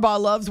 John Harbaugh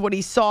loves what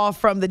he saw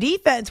from the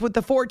defense with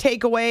the 4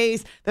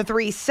 takeaways, the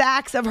 3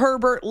 sacks of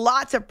Herbert,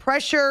 lots of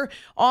pressure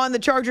on the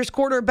Chargers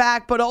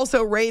quarterback, but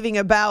also raving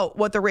about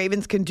what the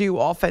Ravens can do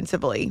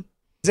offensively.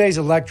 Zay's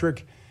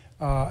electric.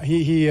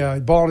 He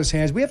ball in his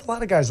hands. We have a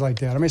lot of guys like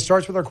that. I mean, it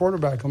starts with our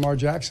quarterback, Lamar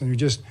Jackson, who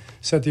just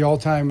set the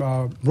all-time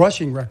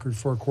rushing record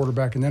for a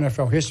quarterback in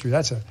NFL history.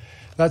 That's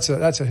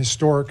a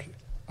historic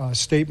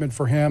statement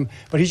for him.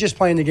 But he's just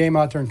playing the game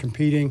out there and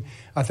competing.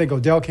 I think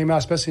Odell came out,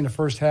 especially in the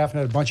first half, and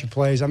had a bunch of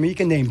plays. I mean, you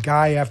can name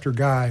guy after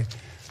guy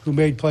who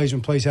made plays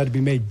when plays had to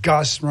be made.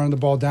 Gus running the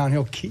ball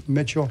downhill, Keaton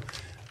Mitchell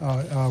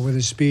with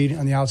his speed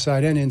on the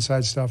outside and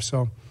inside stuff.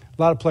 So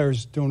a lot of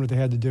players doing what they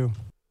had to do.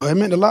 It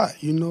meant a lot,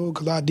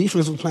 because our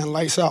defense was playing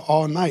lights out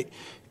all night.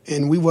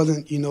 And we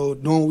wasn't,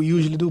 doing what we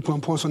usually do, putting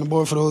points on the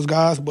board for those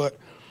guys. But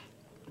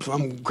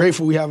I'm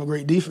grateful we have a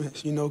great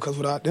defense, because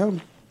without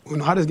them, we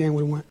know how this game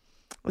would have went.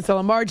 So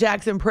Lamar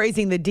Jackson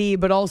praising the D,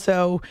 but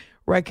also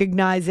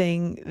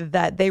recognizing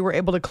that they were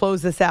able to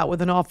close this out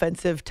with an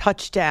offensive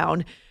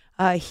touchdown.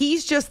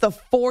 He's just the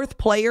 4th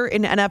player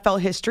in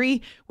NFL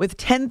history with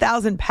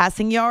 10,000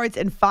 passing yards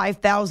and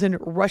 5,000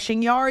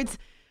 rushing yards.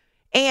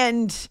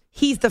 And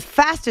he's the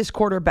fastest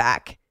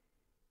quarterback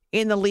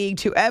in the league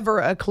to ever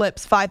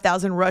eclipse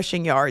 5,000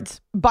 rushing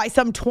yards by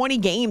some 20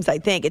 games, I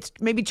think. It's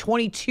maybe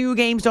 22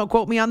 games. Don't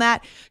quote me on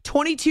that.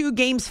 22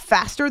 games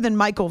faster than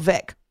Michael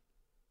Vick.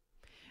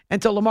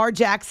 And so Lamar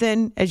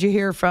Jackson, as you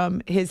hear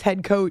from his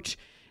head coach,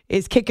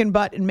 is kicking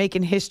butt and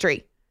making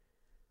history.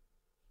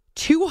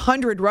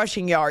 200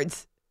 rushing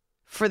yards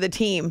for the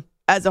team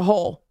as a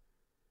whole,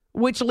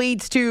 which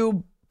leads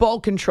to ball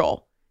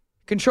control.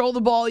 Control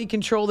the ball, you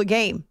control the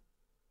game.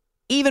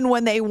 Even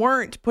when they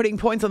weren't putting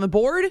points on the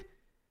board,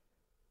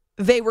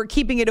 they were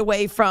keeping it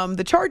away from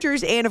the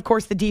Chargers. And, of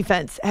course, the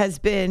defense has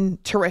been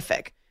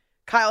terrific.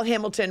 Kyle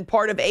Hamilton,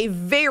 part of a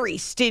very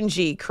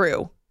stingy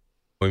crew.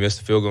 We missed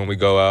the field goal and we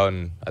go out,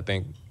 and I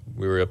think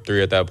We were up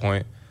 3 at that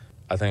point.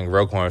 I think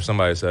Roquan or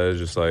somebody said it's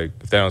just like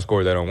if they don't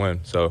score, they don't win.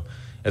 So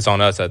it's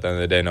on us at the end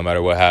of the day, no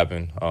matter what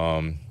happened.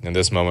 In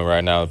this moment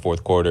right now, the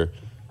fourth quarter,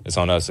 it's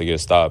on us to get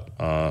stopped,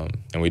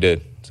 and we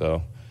did.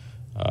 So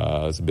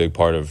it's a big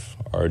part of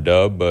our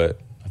dub, but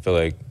I feel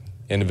like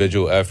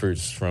individual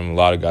efforts from a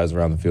lot of guys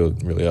around the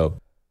field really help.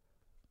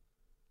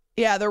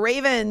 Yeah, the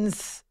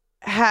Ravens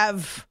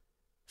have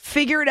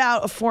figured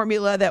out a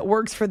formula that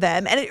works for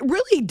them, and it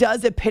really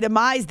does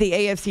epitomize the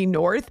AFC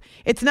North.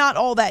 It's not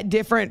all that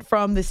different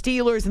from the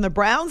Steelers and the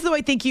Browns, though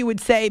I think you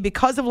would say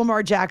because of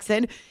Lamar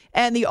Jackson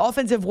and the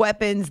offensive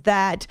weapons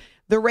that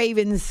the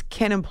Ravens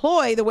can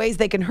employ, the ways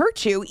they can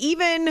hurt you,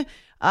 even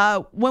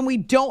when we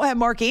don't have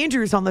Mark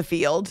Andrews on the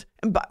field.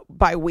 And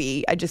by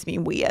we, I just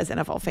mean we as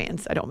NFL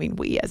fans. I don't mean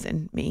we as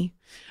in me.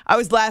 I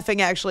was laughing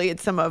actually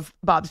at some of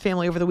Bob's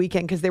family over the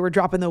weekend because they were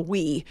dropping the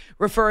we,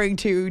 referring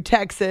to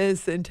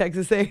Texas and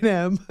Texas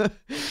A&M.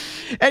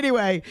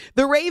 Anyway,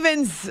 the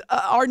Ravens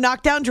are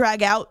knockdown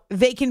drag out.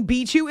 They can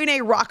beat you in a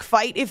rock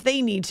fight if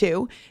they need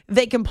to.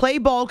 They can play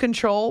ball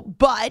control,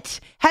 but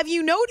have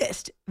you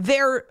noticed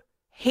they're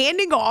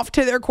handing off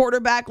to their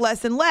quarterback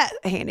less and less.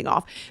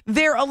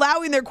 They're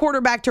allowing their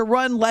quarterback to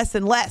run less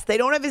and less. They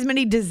don't have as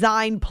many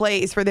design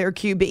plays for their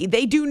QB.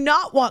 They do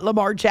not want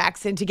Lamar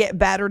Jackson to get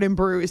battered and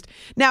bruised.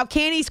 Now,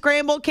 can he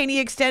scramble? Can he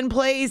extend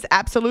plays?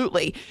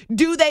 Absolutely.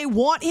 Do they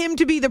want him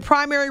to be the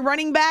primary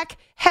running back?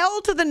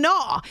 Hell to the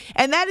nah.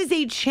 And that is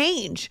a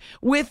change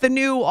with the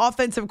new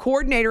offensive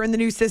coordinator in the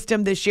new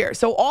system this year.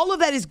 So all of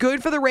that is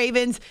good for the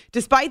Ravens,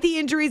 despite the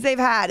injuries they've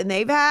had. And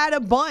they've had a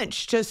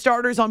bunch to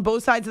starters on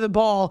both sides of the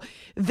ball.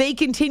 They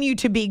continue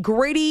to be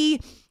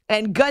gritty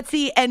and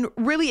gutsy and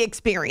really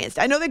experienced.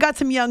 I know they got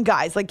some young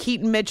guys like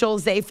Keaton Mitchell,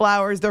 Zay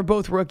Flowers. They're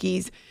both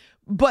rookies.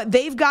 But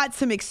they've got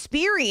some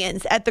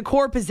experience at the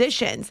core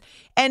positions,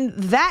 and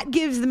that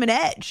gives them an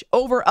edge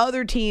over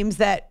other teams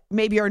that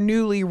maybe are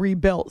newly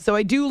rebuilt. So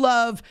I do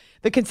love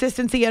the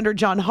consistency under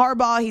John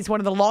Harbaugh. He's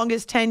one of the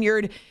longest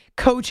tenured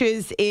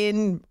coaches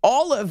in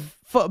all of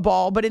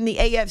football, but in the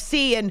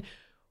AFC. And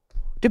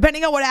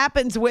depending on what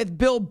happens with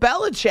Bill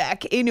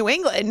Belichick in New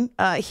England,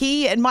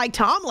 he and Mike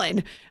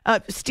Tomlin,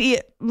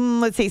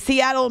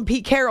 Seattle and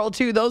Pete Carroll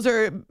too. Those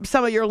are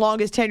some of your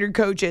longest tenured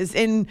coaches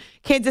in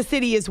Kansas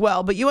City as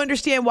well. But you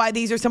understand why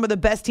these are some of the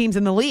best teams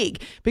in the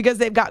league, because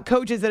they've got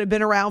coaches that have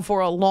been around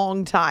for a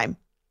long time.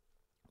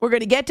 We're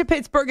going to get to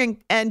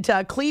Pittsburgh and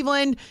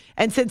Cleveland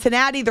and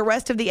Cincinnati, the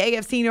rest of the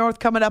AFC North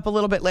coming up a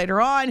little bit later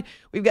on.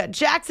 We've got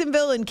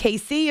Jacksonville and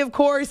KC, of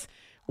course.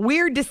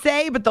 Weird to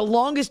say, but the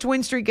longest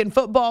win streak in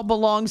football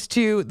belongs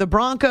to the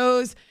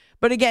Broncos.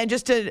 But again,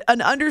 just an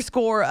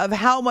underscore of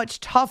how much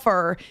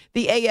tougher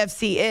the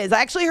AFC is.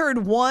 I actually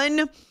heard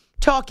one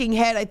talking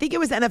head, I think it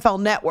was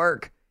NFL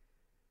Network,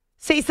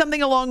 say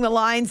something along the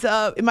lines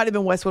of, it might have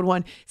been Westwood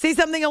One, say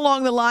something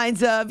along the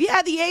lines of,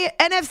 yeah, the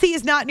NFC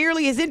is not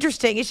nearly as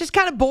interesting. It's just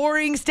kind of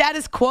boring,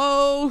 status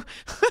quo.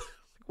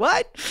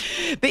 What?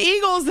 The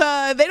Eagles,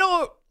 they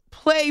don't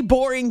play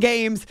boring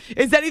games.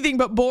 It's anything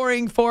but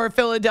boring for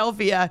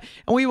Philadelphia,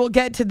 and we will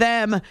get to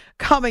them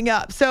coming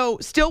up. So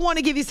still want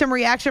to give you some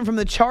reaction from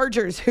the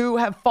Chargers, who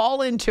have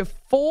fallen to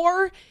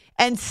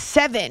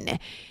 4-7.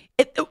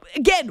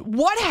 Again,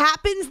 what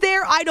happens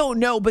there, I don't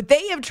know, but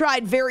they have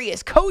tried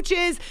various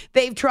coaches.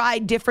 They've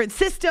tried different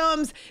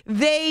systems.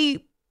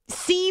 They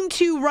seem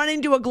to run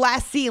into a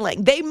glass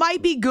ceiling. They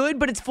might be good,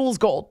 but it's fool's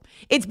gold.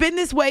 It's been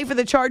this way for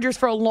the Chargers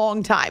for a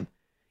long time.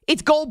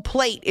 It's gold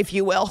plate, if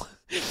you will.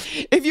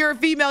 If you're a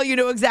female, you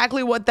know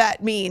exactly what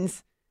that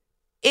means.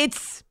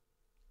 It's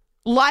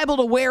liable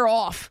to wear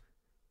off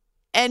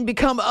and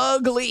become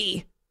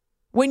ugly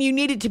when you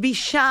need it to be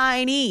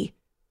shiny.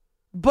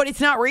 But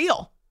it's not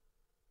real.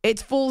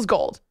 It's fool's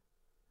gold.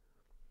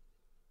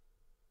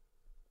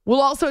 We'll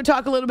also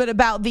talk a little bit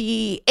about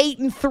the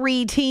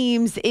 8-3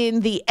 teams in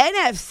the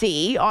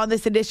NFC on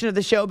this edition of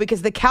the show,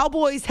 because the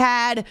Cowboys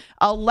had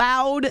a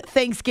loud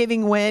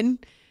Thanksgiving win.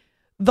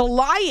 The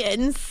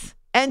Lions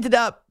ended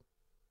up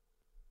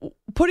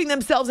putting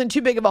themselves in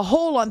too big of a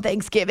hole on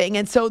Thanksgiving,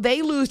 and so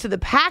they lose to the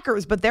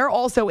Packers, but they're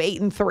also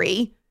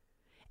 8-3.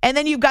 And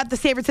then you've got the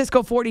San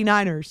Francisco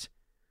 49ers.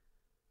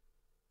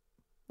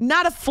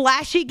 Not a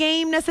flashy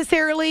game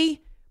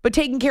necessarily, but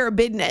taking care of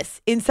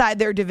business inside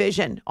their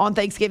division on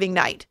Thanksgiving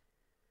night.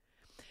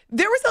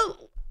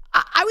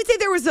 I would say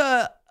there was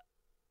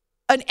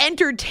an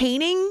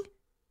entertaining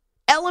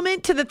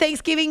element to the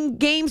Thanksgiving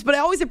games, but I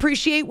always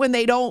appreciate when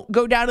they don't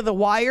go down to the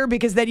wire,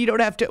 because then you don't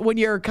have to, when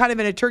you're kind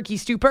of in a turkey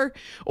stupor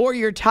or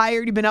you're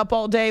tired, you've been up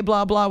all day,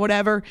 blah, blah,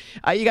 whatever.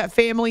 You got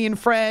family and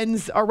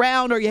friends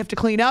around, or you have to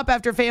clean up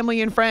after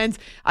family and friends.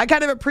 I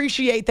kind of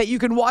appreciate that you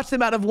can watch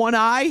them out of one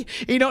eye.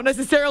 You don't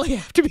necessarily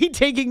have to be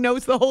taking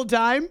notes the whole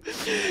time.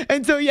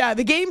 And so, yeah,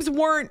 the games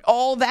weren't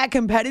all that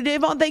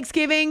competitive on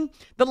Thanksgiving.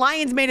 The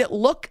Lions made it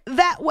look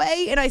that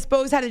way, and I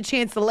suppose had a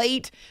chance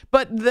late,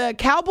 but the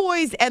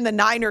Cowboys and the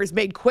Niners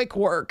made quick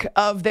work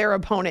of their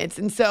opponents.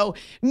 And so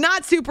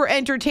not super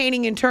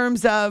entertaining in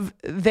terms of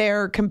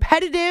their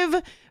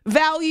competitive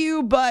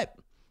value, but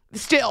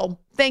still,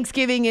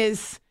 Thanksgiving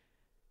is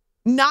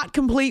not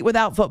complete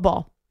without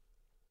football.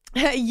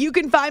 You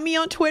can find me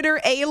on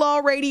Twitter, A-Law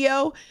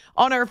Radio,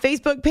 on our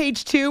Facebook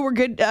page too. We're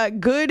good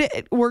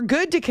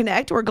to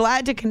connect. We're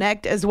glad to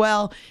connect as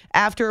well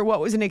after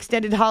what was an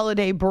extended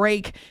holiday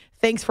break.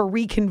 Thanks for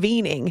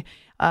reconvening.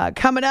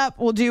 Coming up,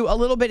 we'll do a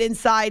little bit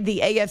inside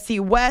the AFC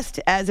West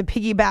as a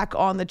piggyback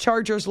on the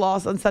Chargers'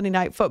 loss on Sunday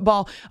Night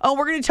Football. Oh,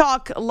 we're going to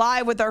talk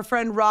live with our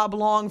friend Rob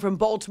Long from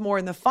Baltimore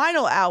in the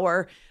final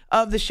hour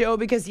of the show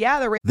because,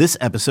 This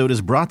episode is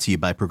brought to you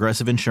by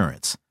Progressive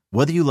Insurance.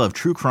 Whether you love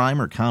true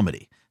crime or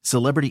comedy,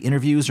 celebrity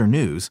interviews or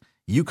news,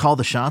 you call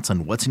the shots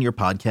on what's in your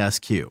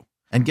podcast queue.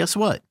 And guess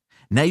what?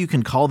 Now you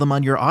can call them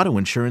on your auto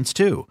insurance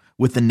too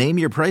with the Name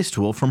Your Price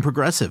tool from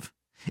Progressive.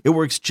 It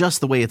works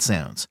just the way it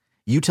sounds.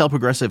 You tell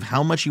Progressive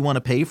how much you want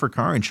to pay for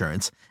car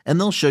insurance, and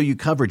they'll show you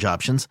coverage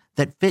options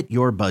that fit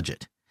your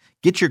budget.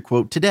 Get your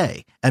quote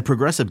today at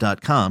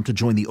Progressive.com to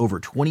join the over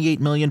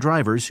 28 million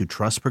drivers who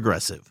trust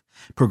Progressive.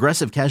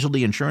 Progressive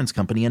Casualty Insurance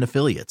Company and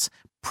Affiliates.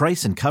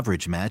 Price and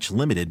coverage match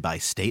limited by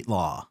state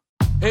law.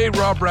 Hey,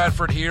 Rob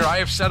Bradford here. I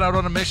have set out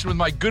on a mission with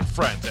my good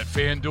friends at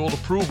FanDuel to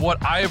prove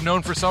what I have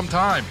known for some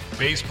time.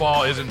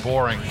 Baseball isn't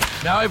boring.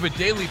 Now I have a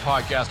daily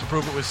podcast to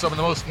prove it with some of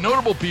the most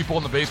notable people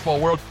in the baseball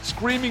world,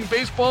 screaming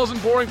baseball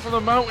isn't boring from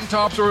the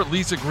mountaintops, or at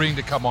least agreeing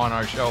to come on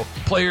our show.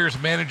 Players,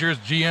 managers,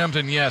 GMs,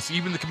 and yes,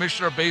 even the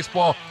commissioner of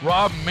baseball,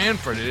 Rob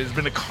Manfred. It has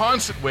been a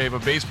constant wave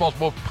of baseball's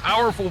most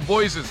powerful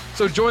voices.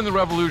 So join the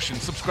revolution.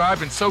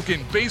 Subscribe and soak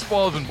in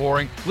Baseball Isn't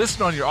Boring.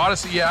 Listen on your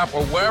Odyssey app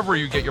or wherever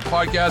you get your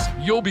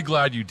podcasts. You'll be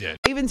glad you did.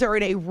 Ravens are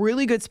in a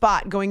really good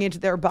spot going into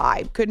their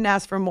bye. Couldn't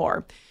ask for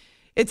more.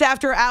 It's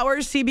After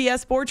Hours,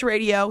 CBS Sports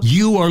Radio.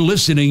 You are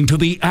listening to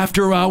the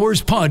After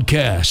Hours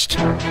podcast.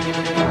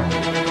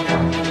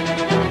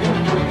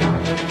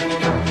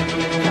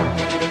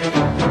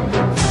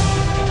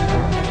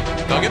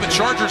 Again, the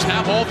Chargers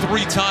have all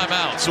 3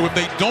 timeouts, so if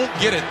they don't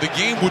get it, the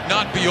game would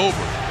not be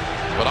over.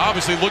 But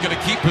obviously looking to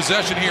keep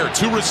possession here.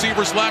 2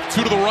 receivers left,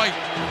 2 to the right.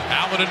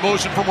 Allen in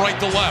motion from right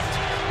to left.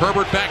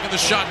 Herbert back in the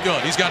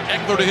shotgun. He's got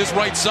Eckler to his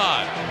right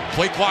side.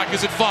 Play clock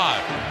is at 5.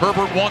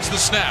 Herbert wants the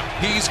snap.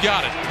 He's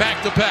got it.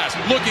 Back to pass.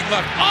 Looking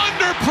left.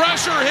 Under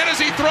pressure. Hit as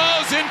he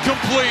throws.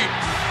 Incomplete.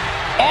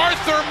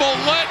 Arthur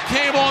Millette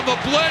came on the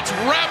blitz.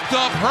 Wrapped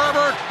up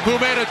Herbert, who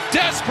made a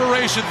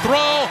desperation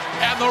throw.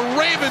 And the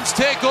Ravens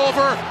take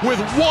over with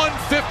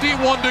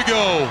 1:51 to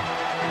go.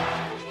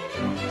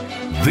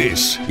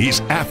 This is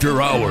After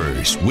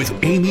Hours with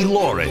Amy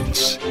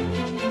Lawrence.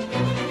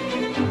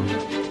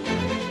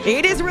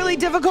 It is really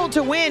difficult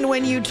to win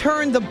when you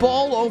turn the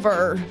ball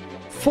over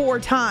 4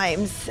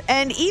 times.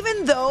 And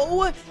even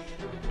though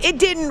it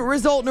didn't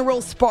result in a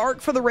real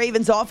spark for the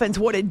Ravens offense,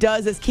 what it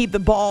does is keep the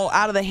ball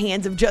out of the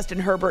hands of Justin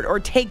Herbert, or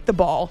take the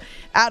ball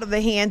out of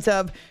the hands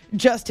of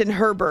Justin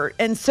Herbert.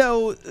 And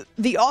so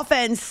the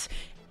offense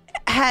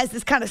has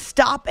this kind of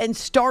stop and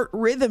start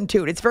rhythm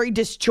to it. It's very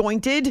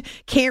disjointed,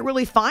 can't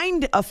really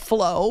find a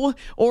flow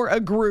or a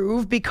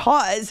groove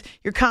because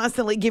you're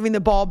constantly giving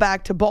the ball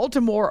back to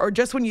Baltimore, or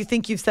just when you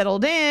think you've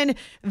settled in,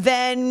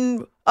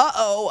 then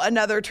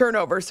another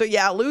turnover. So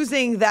yeah,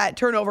 losing that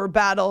turnover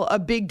battle, a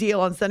big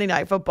deal on Sunday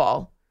Night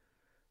Football.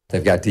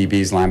 They've got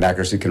DBs,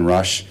 linebackers who can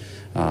rush.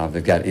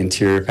 They've got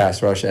interior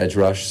pass rush, edge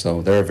rush.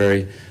 So they're a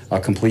very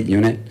complete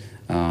unit.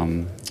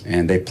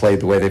 And they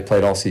played the way they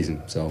played all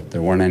season. So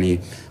there weren't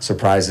any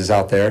surprises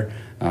out there.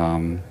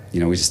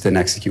 We just didn't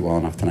execute well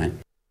enough tonight.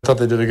 I thought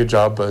they did a good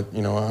job, but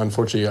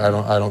unfortunately,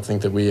 I don't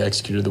think that we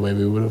executed the way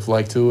we would have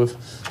liked to have.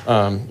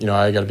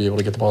 I got to be able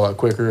to get the ball out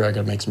quicker. I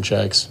got to make some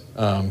checks.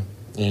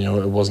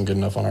 It wasn't good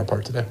enough on our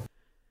part today.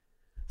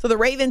 So the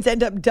Ravens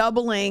end up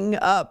doubling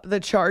up the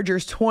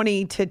Chargers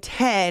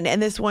 20-10, and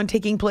this one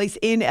taking place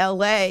in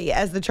L.A.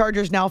 as the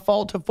Chargers now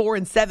fall to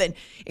 4-7.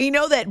 You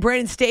know that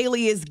Brandon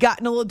Staley has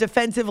gotten a little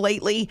defensive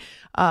lately.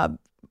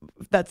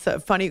 That's a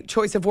funny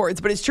choice of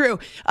words, but it's true.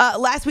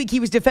 Last week he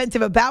was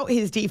defensive about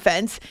his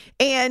defense,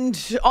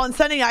 and on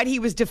Sunday night he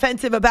was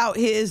defensive about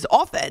his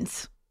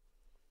offense.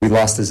 We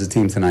lost as a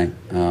team tonight.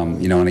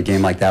 In a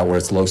game like that where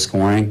it's low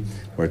scoring,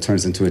 where it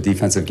turns into a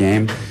defensive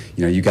game,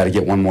 you got to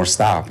get one more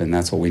stop, and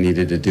that's what we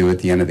needed to do at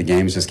the end of the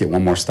game, is just get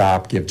one more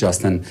stop, give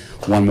Justin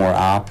one more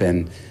op,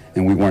 and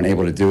we weren't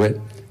able to do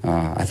it.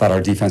 I thought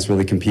our defense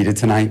really competed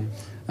tonight.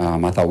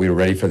 I thought we were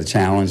ready for the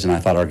challenge, and I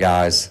thought our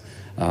guys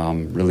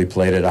really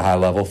played at a high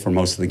level for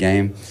most of the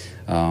game,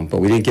 but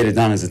we didn't get it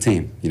done as a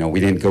team. We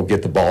didn't go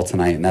get the ball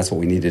tonight, and that's what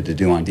we needed to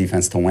do on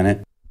defense to win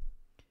it.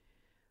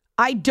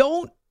 I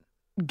don't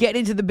get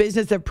into the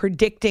business of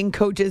predicting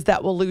coaches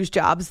that will lose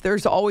jobs.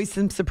 There's always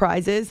some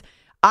surprises.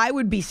 I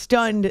would be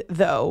stunned,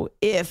 though,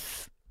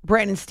 if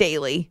Brandon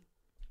Staley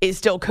is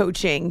still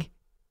coaching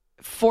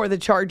for the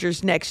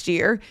Chargers next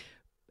year.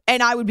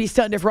 And I would be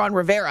stunned if Ron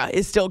Rivera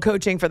is still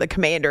coaching for the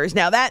Commanders.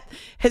 Now, that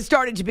has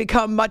started to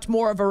become much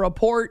more of a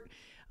report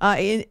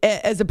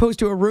as opposed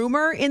to a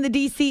rumor in the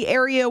D.C.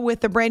 area with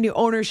the brand new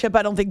ownership.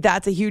 I don't think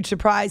that's a huge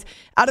surprise.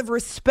 Out of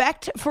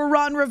respect for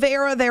Ron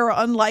Rivera, they're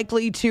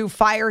unlikely to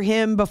fire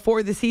him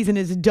before the season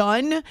is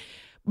done.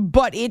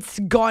 but it's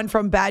gone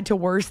from bad to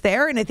worse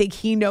there. And I think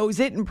he knows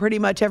it. And pretty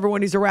much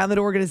everyone who's around that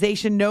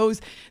organization knows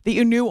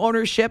the new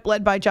ownership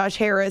led by Josh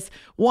Harris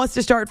wants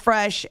to start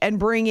fresh and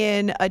bring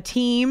in a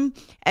team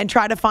and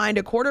try to find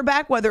a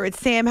quarterback, whether it's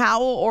Sam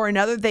Howell or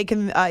another they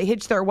can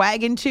hitch their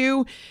wagon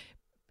to.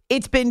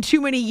 It's been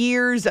too many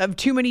years of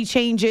too many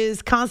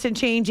changes. Constant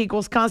change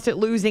equals constant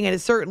losing. And it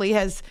certainly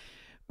has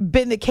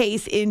been the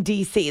case in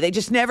DC. They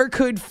just never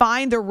could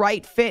find the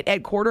right fit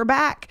at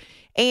quarterback.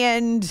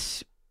 And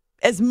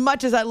as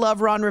much as I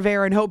love Ron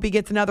Rivera and hope he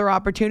gets another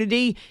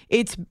opportunity,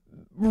 it's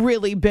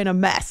really been a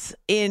mess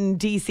in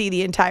DC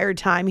the entire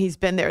time he's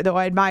been there, though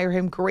I admire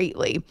him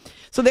greatly.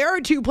 So there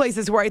are two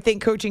places where I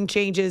think coaching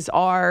changes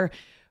are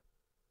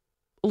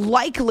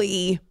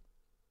likely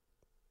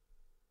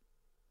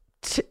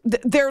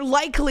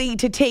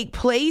to take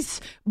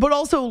place, but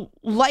also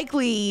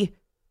likely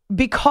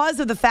because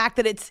of the fact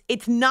that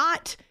it's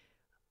not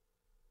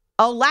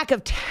a lack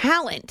of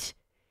talent.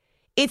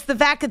 It's the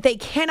fact that they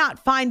cannot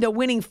find the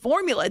winning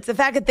formula. It's the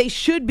fact that they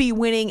should be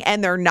winning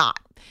and they're not.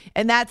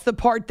 And that's the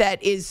part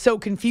that is so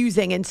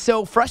confusing and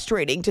so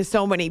frustrating to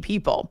so many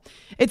people.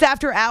 It's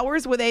After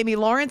Hours with Amy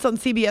Lawrence on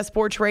CBS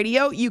Sports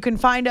Radio. You can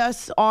find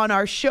us on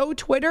our show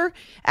Twitter,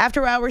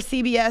 After Hours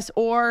CBS,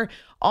 or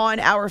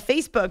on our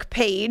Facebook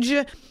page.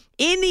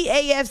 In the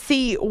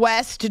AFC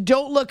West,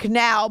 don't look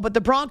now, but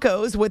the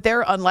Broncos, with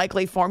their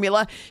unlikely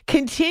formula,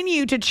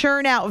 continue to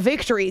churn out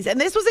victories.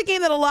 And this was a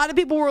game that a lot of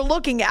people were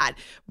looking at.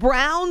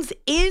 Browns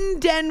in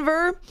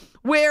Denver,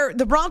 where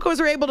the Broncos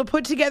are able to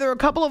put together a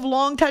couple of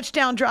long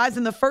touchdown drives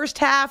in the first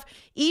half,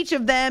 each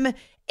of them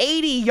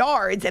 80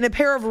 yards, and a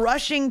pair of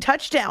rushing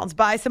touchdowns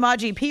by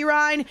Samaje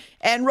Perine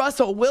and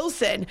Russell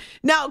Wilson.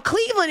 Now,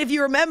 Cleveland, if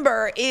you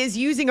remember, is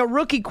using a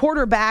rookie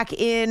quarterback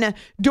in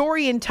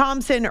Dorian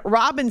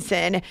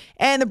Thompson-Robinson,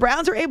 and the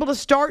Browns are able to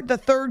start the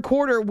third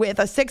quarter with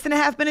a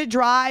 6.5-minute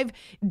drive,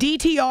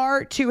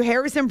 DTR to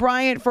Harrison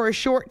Bryant for a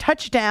short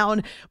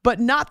touchdown, but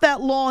not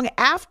that long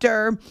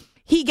after,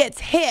 he gets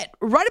hit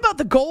right about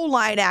the goal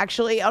line,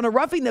 actually, on a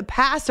roughing the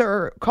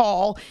passer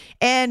call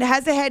and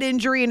has a head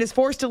injury and is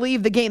forced to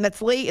leave the game. That's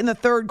late in the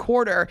third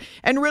quarter.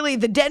 And really,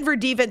 the Denver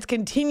defense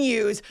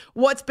continues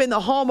what's been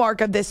the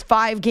hallmark of this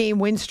 5-game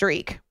win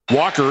streak.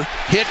 Walker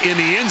hit in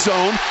the end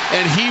zone,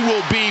 and he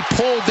will be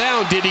pulled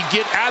down. Did he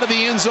get out of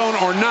the end zone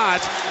or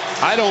not?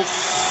 I don't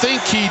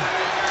think he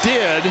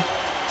did.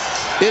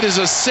 It is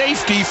a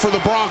safety for the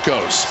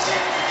Broncos.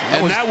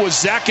 And that was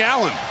Zach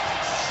Allen.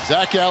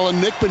 Zach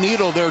Allen, Nick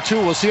Bonito there too.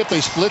 We'll see if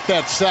they split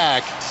that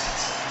sack.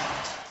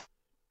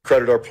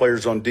 Credit our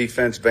players on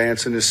defense,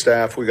 Vance and his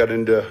staff. We got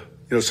into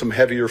some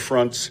heavier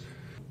fronts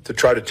to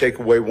try to take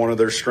away one of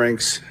their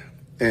strengths.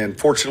 And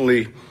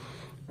fortunately,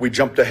 we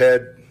jumped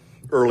ahead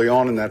early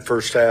on in that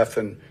first half,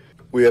 and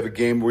we have a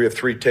game where we have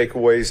 3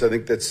 takeaways. I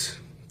think that's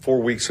 4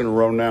 weeks in a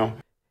row now.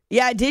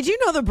 Yeah, did you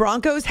know the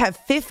Broncos have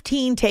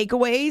 15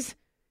 takeaways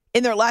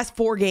in their last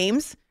 4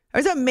 games?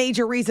 There's a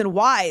major reason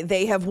why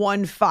they have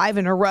won 5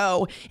 in a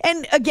row.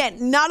 And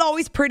again, not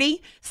always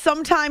pretty.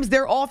 Sometimes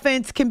their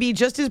offense can be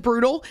just as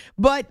brutal,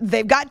 but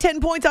they've got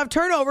 10 points off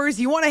turnovers.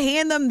 You want to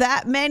hand them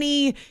that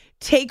many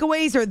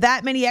takeaways or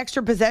that many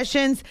extra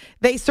possessions,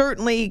 they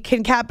certainly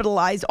can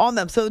capitalize on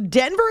them. So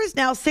Denver is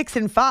now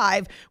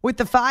 6-5 with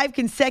the 5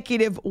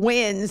 consecutive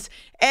wins.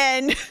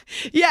 And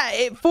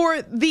yeah,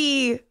 for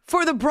the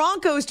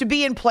Broncos to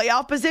be in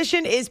playoff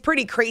position is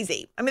pretty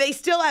crazy. I mean, they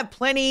still have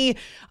plenty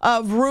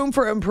of room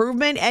for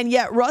improvement, and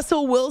yet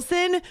Russell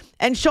Wilson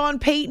and Sean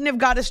Payton have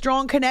got a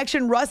strong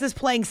connection. Russ is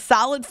playing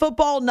solid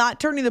football, not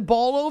turning the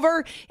ball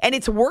over, and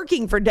it's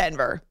working for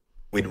Denver.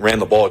 We ran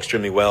the ball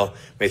extremely well,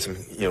 made some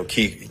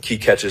key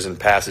catches and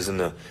passes in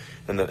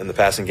the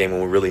passing game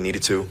when we really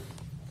needed to,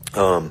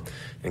 and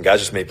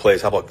guys just made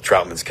plays. How about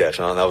Troutman's catch?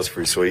 That was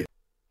pretty sweet.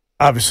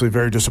 Obviously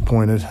very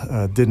disappointed.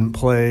 Didn't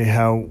play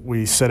how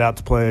we set out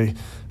to play.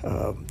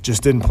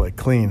 Just didn't play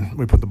clean.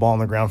 We put the ball on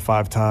the ground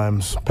 5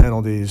 times,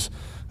 penalties.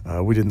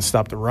 We didn't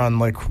stop the run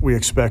like we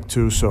expect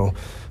to, so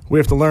we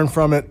have to learn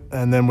from it,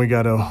 and then we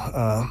got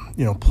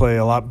to play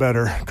a lot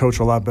better, coach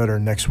a lot better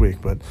next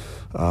week. But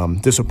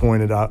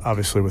disappointed,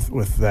 obviously,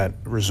 with that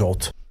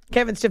result.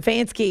 Kevin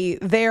Stefanski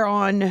there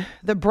on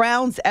the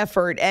Browns'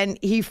 effort, and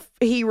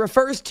he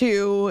refers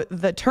to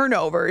the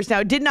turnovers.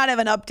 Now, did not have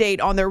an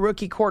update on their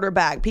rookie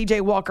quarterback.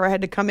 P.J. Walker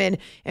had to come in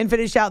and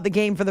finish out the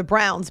game for the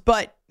Browns,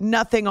 but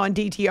nothing on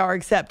DTR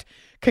except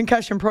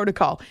concussion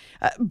protocol.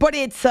 But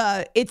it's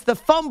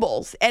the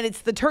fumbles and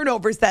it's the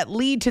turnovers that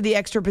lead to the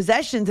extra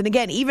possessions. And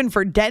again, even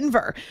for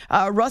Denver,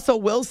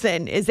 Russell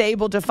Wilson is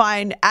able to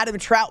find Adam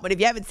Troutman. If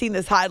you haven't seen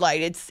this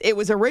highlight, it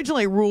was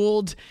originally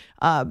ruled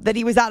that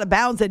he was out of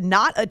bounds and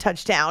not a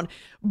touchdown,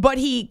 but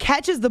he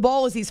catches the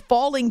ball as he's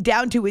falling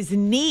down to his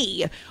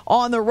knee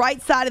on the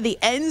right side of the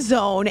end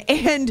zone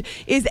and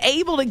is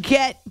able to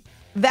get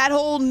that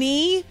whole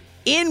knee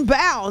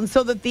inbound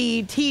so that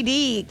the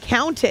TD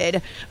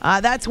counted.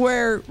 That's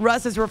where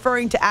Russ is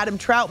referring to Adam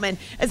Troutman.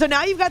 And so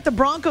now you've got the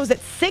Broncos at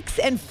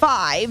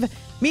 6-5.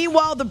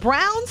 Meanwhile, the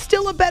Browns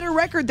still a better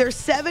record. They're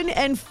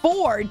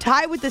 7-4,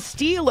 tied with the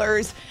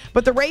Steelers,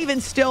 but the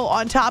Ravens still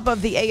on top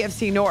of the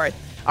AFC North.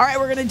 All right,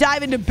 we're going to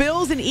dive into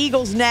Bills and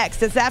Eagles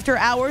next. It's After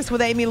Hours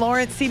with Amy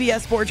Lawrence,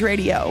 CBS Sports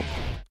Radio.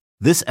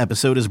 This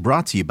episode is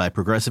brought to you by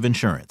Progressive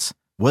Insurance.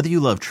 Whether you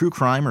love true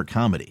crime or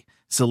comedy,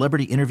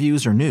 celebrity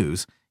interviews or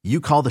news,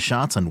 you call the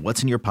shots on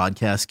what's in your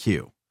podcast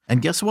queue.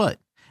 And guess what?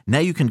 Now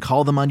you can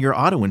call them on your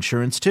auto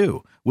insurance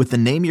too with the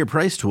Name Your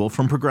Price tool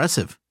from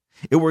Progressive.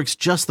 It works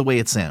just the way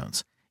it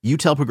sounds. You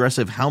tell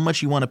Progressive how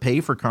much you want to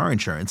pay for car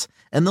insurance,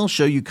 and they'll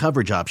show you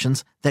coverage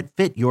options that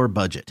fit your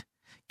budget.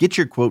 Get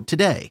your quote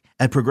today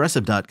at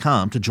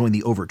Progressive.com to join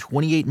the over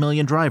 28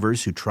 million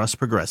drivers who trust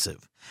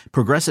Progressive.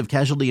 Progressive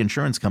Casualty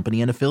Insurance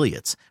Company and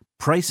Affiliates.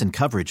 Price and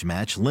coverage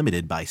match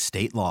limited by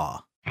state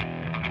law.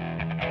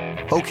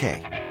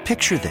 Okay,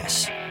 picture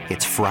this.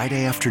 It's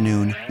Friday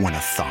afternoon when a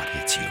thought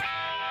hits you.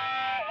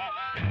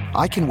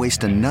 I can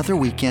waste another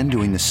weekend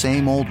doing the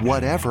same old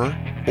whatever,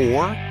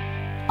 or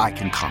I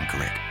can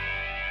conquer it.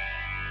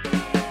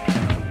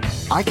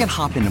 I can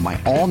hop into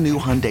my all-new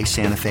Hyundai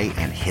Santa Fe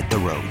and hit the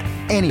road.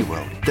 Any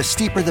road. The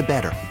steeper, the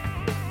better.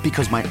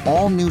 Because my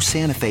all-new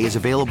Santa Fe is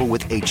available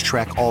with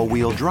H-Track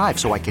all-wheel drive,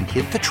 so I can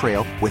hit the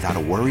trail without a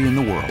worry in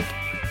the world.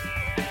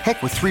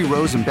 Heck, with 3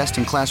 rows and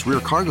best-in-class rear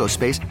cargo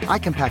space, I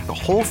can pack the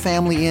whole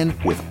family in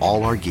with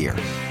all our gear.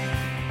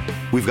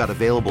 We've got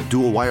available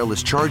dual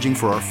wireless charging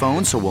for our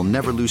phones, so we'll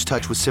never lose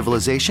touch with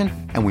civilization,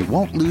 and we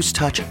won't lose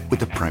touch with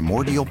the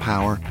primordial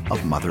power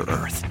of Mother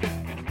Earth.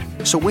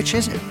 So which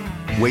is it?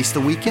 Waste the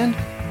weekend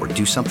or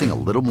do something a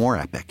little more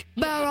epic?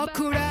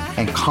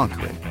 And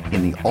conquer it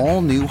in the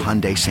all-new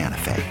Hyundai Santa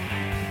Fe.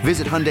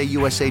 Visit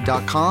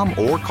HyundaiUSA.com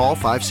or call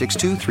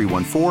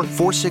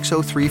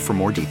 562-314-4603 for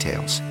more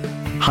details.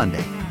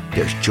 Hyundai,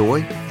 there's joy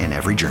in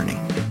every journey.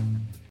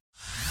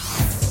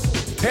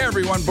 Hey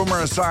everyone,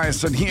 Boomer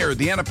Esiason here.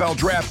 The NFL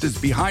Draft is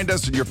behind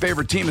us and your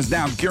favorite team is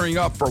now gearing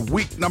up for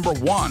week number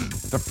 1.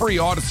 The free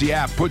Odyssey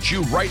app puts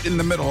you right in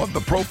the middle of the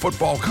pro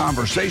football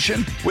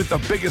conversation with the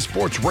biggest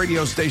sports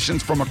radio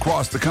stations from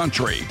across the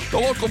country. The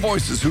local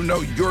voices who know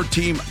your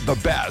team the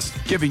best,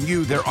 giving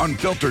you their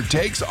unfiltered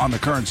takes on the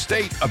current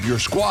state of your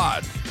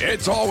squad.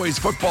 It's always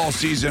football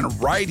season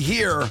right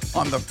here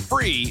on the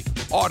free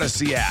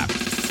Odyssey app.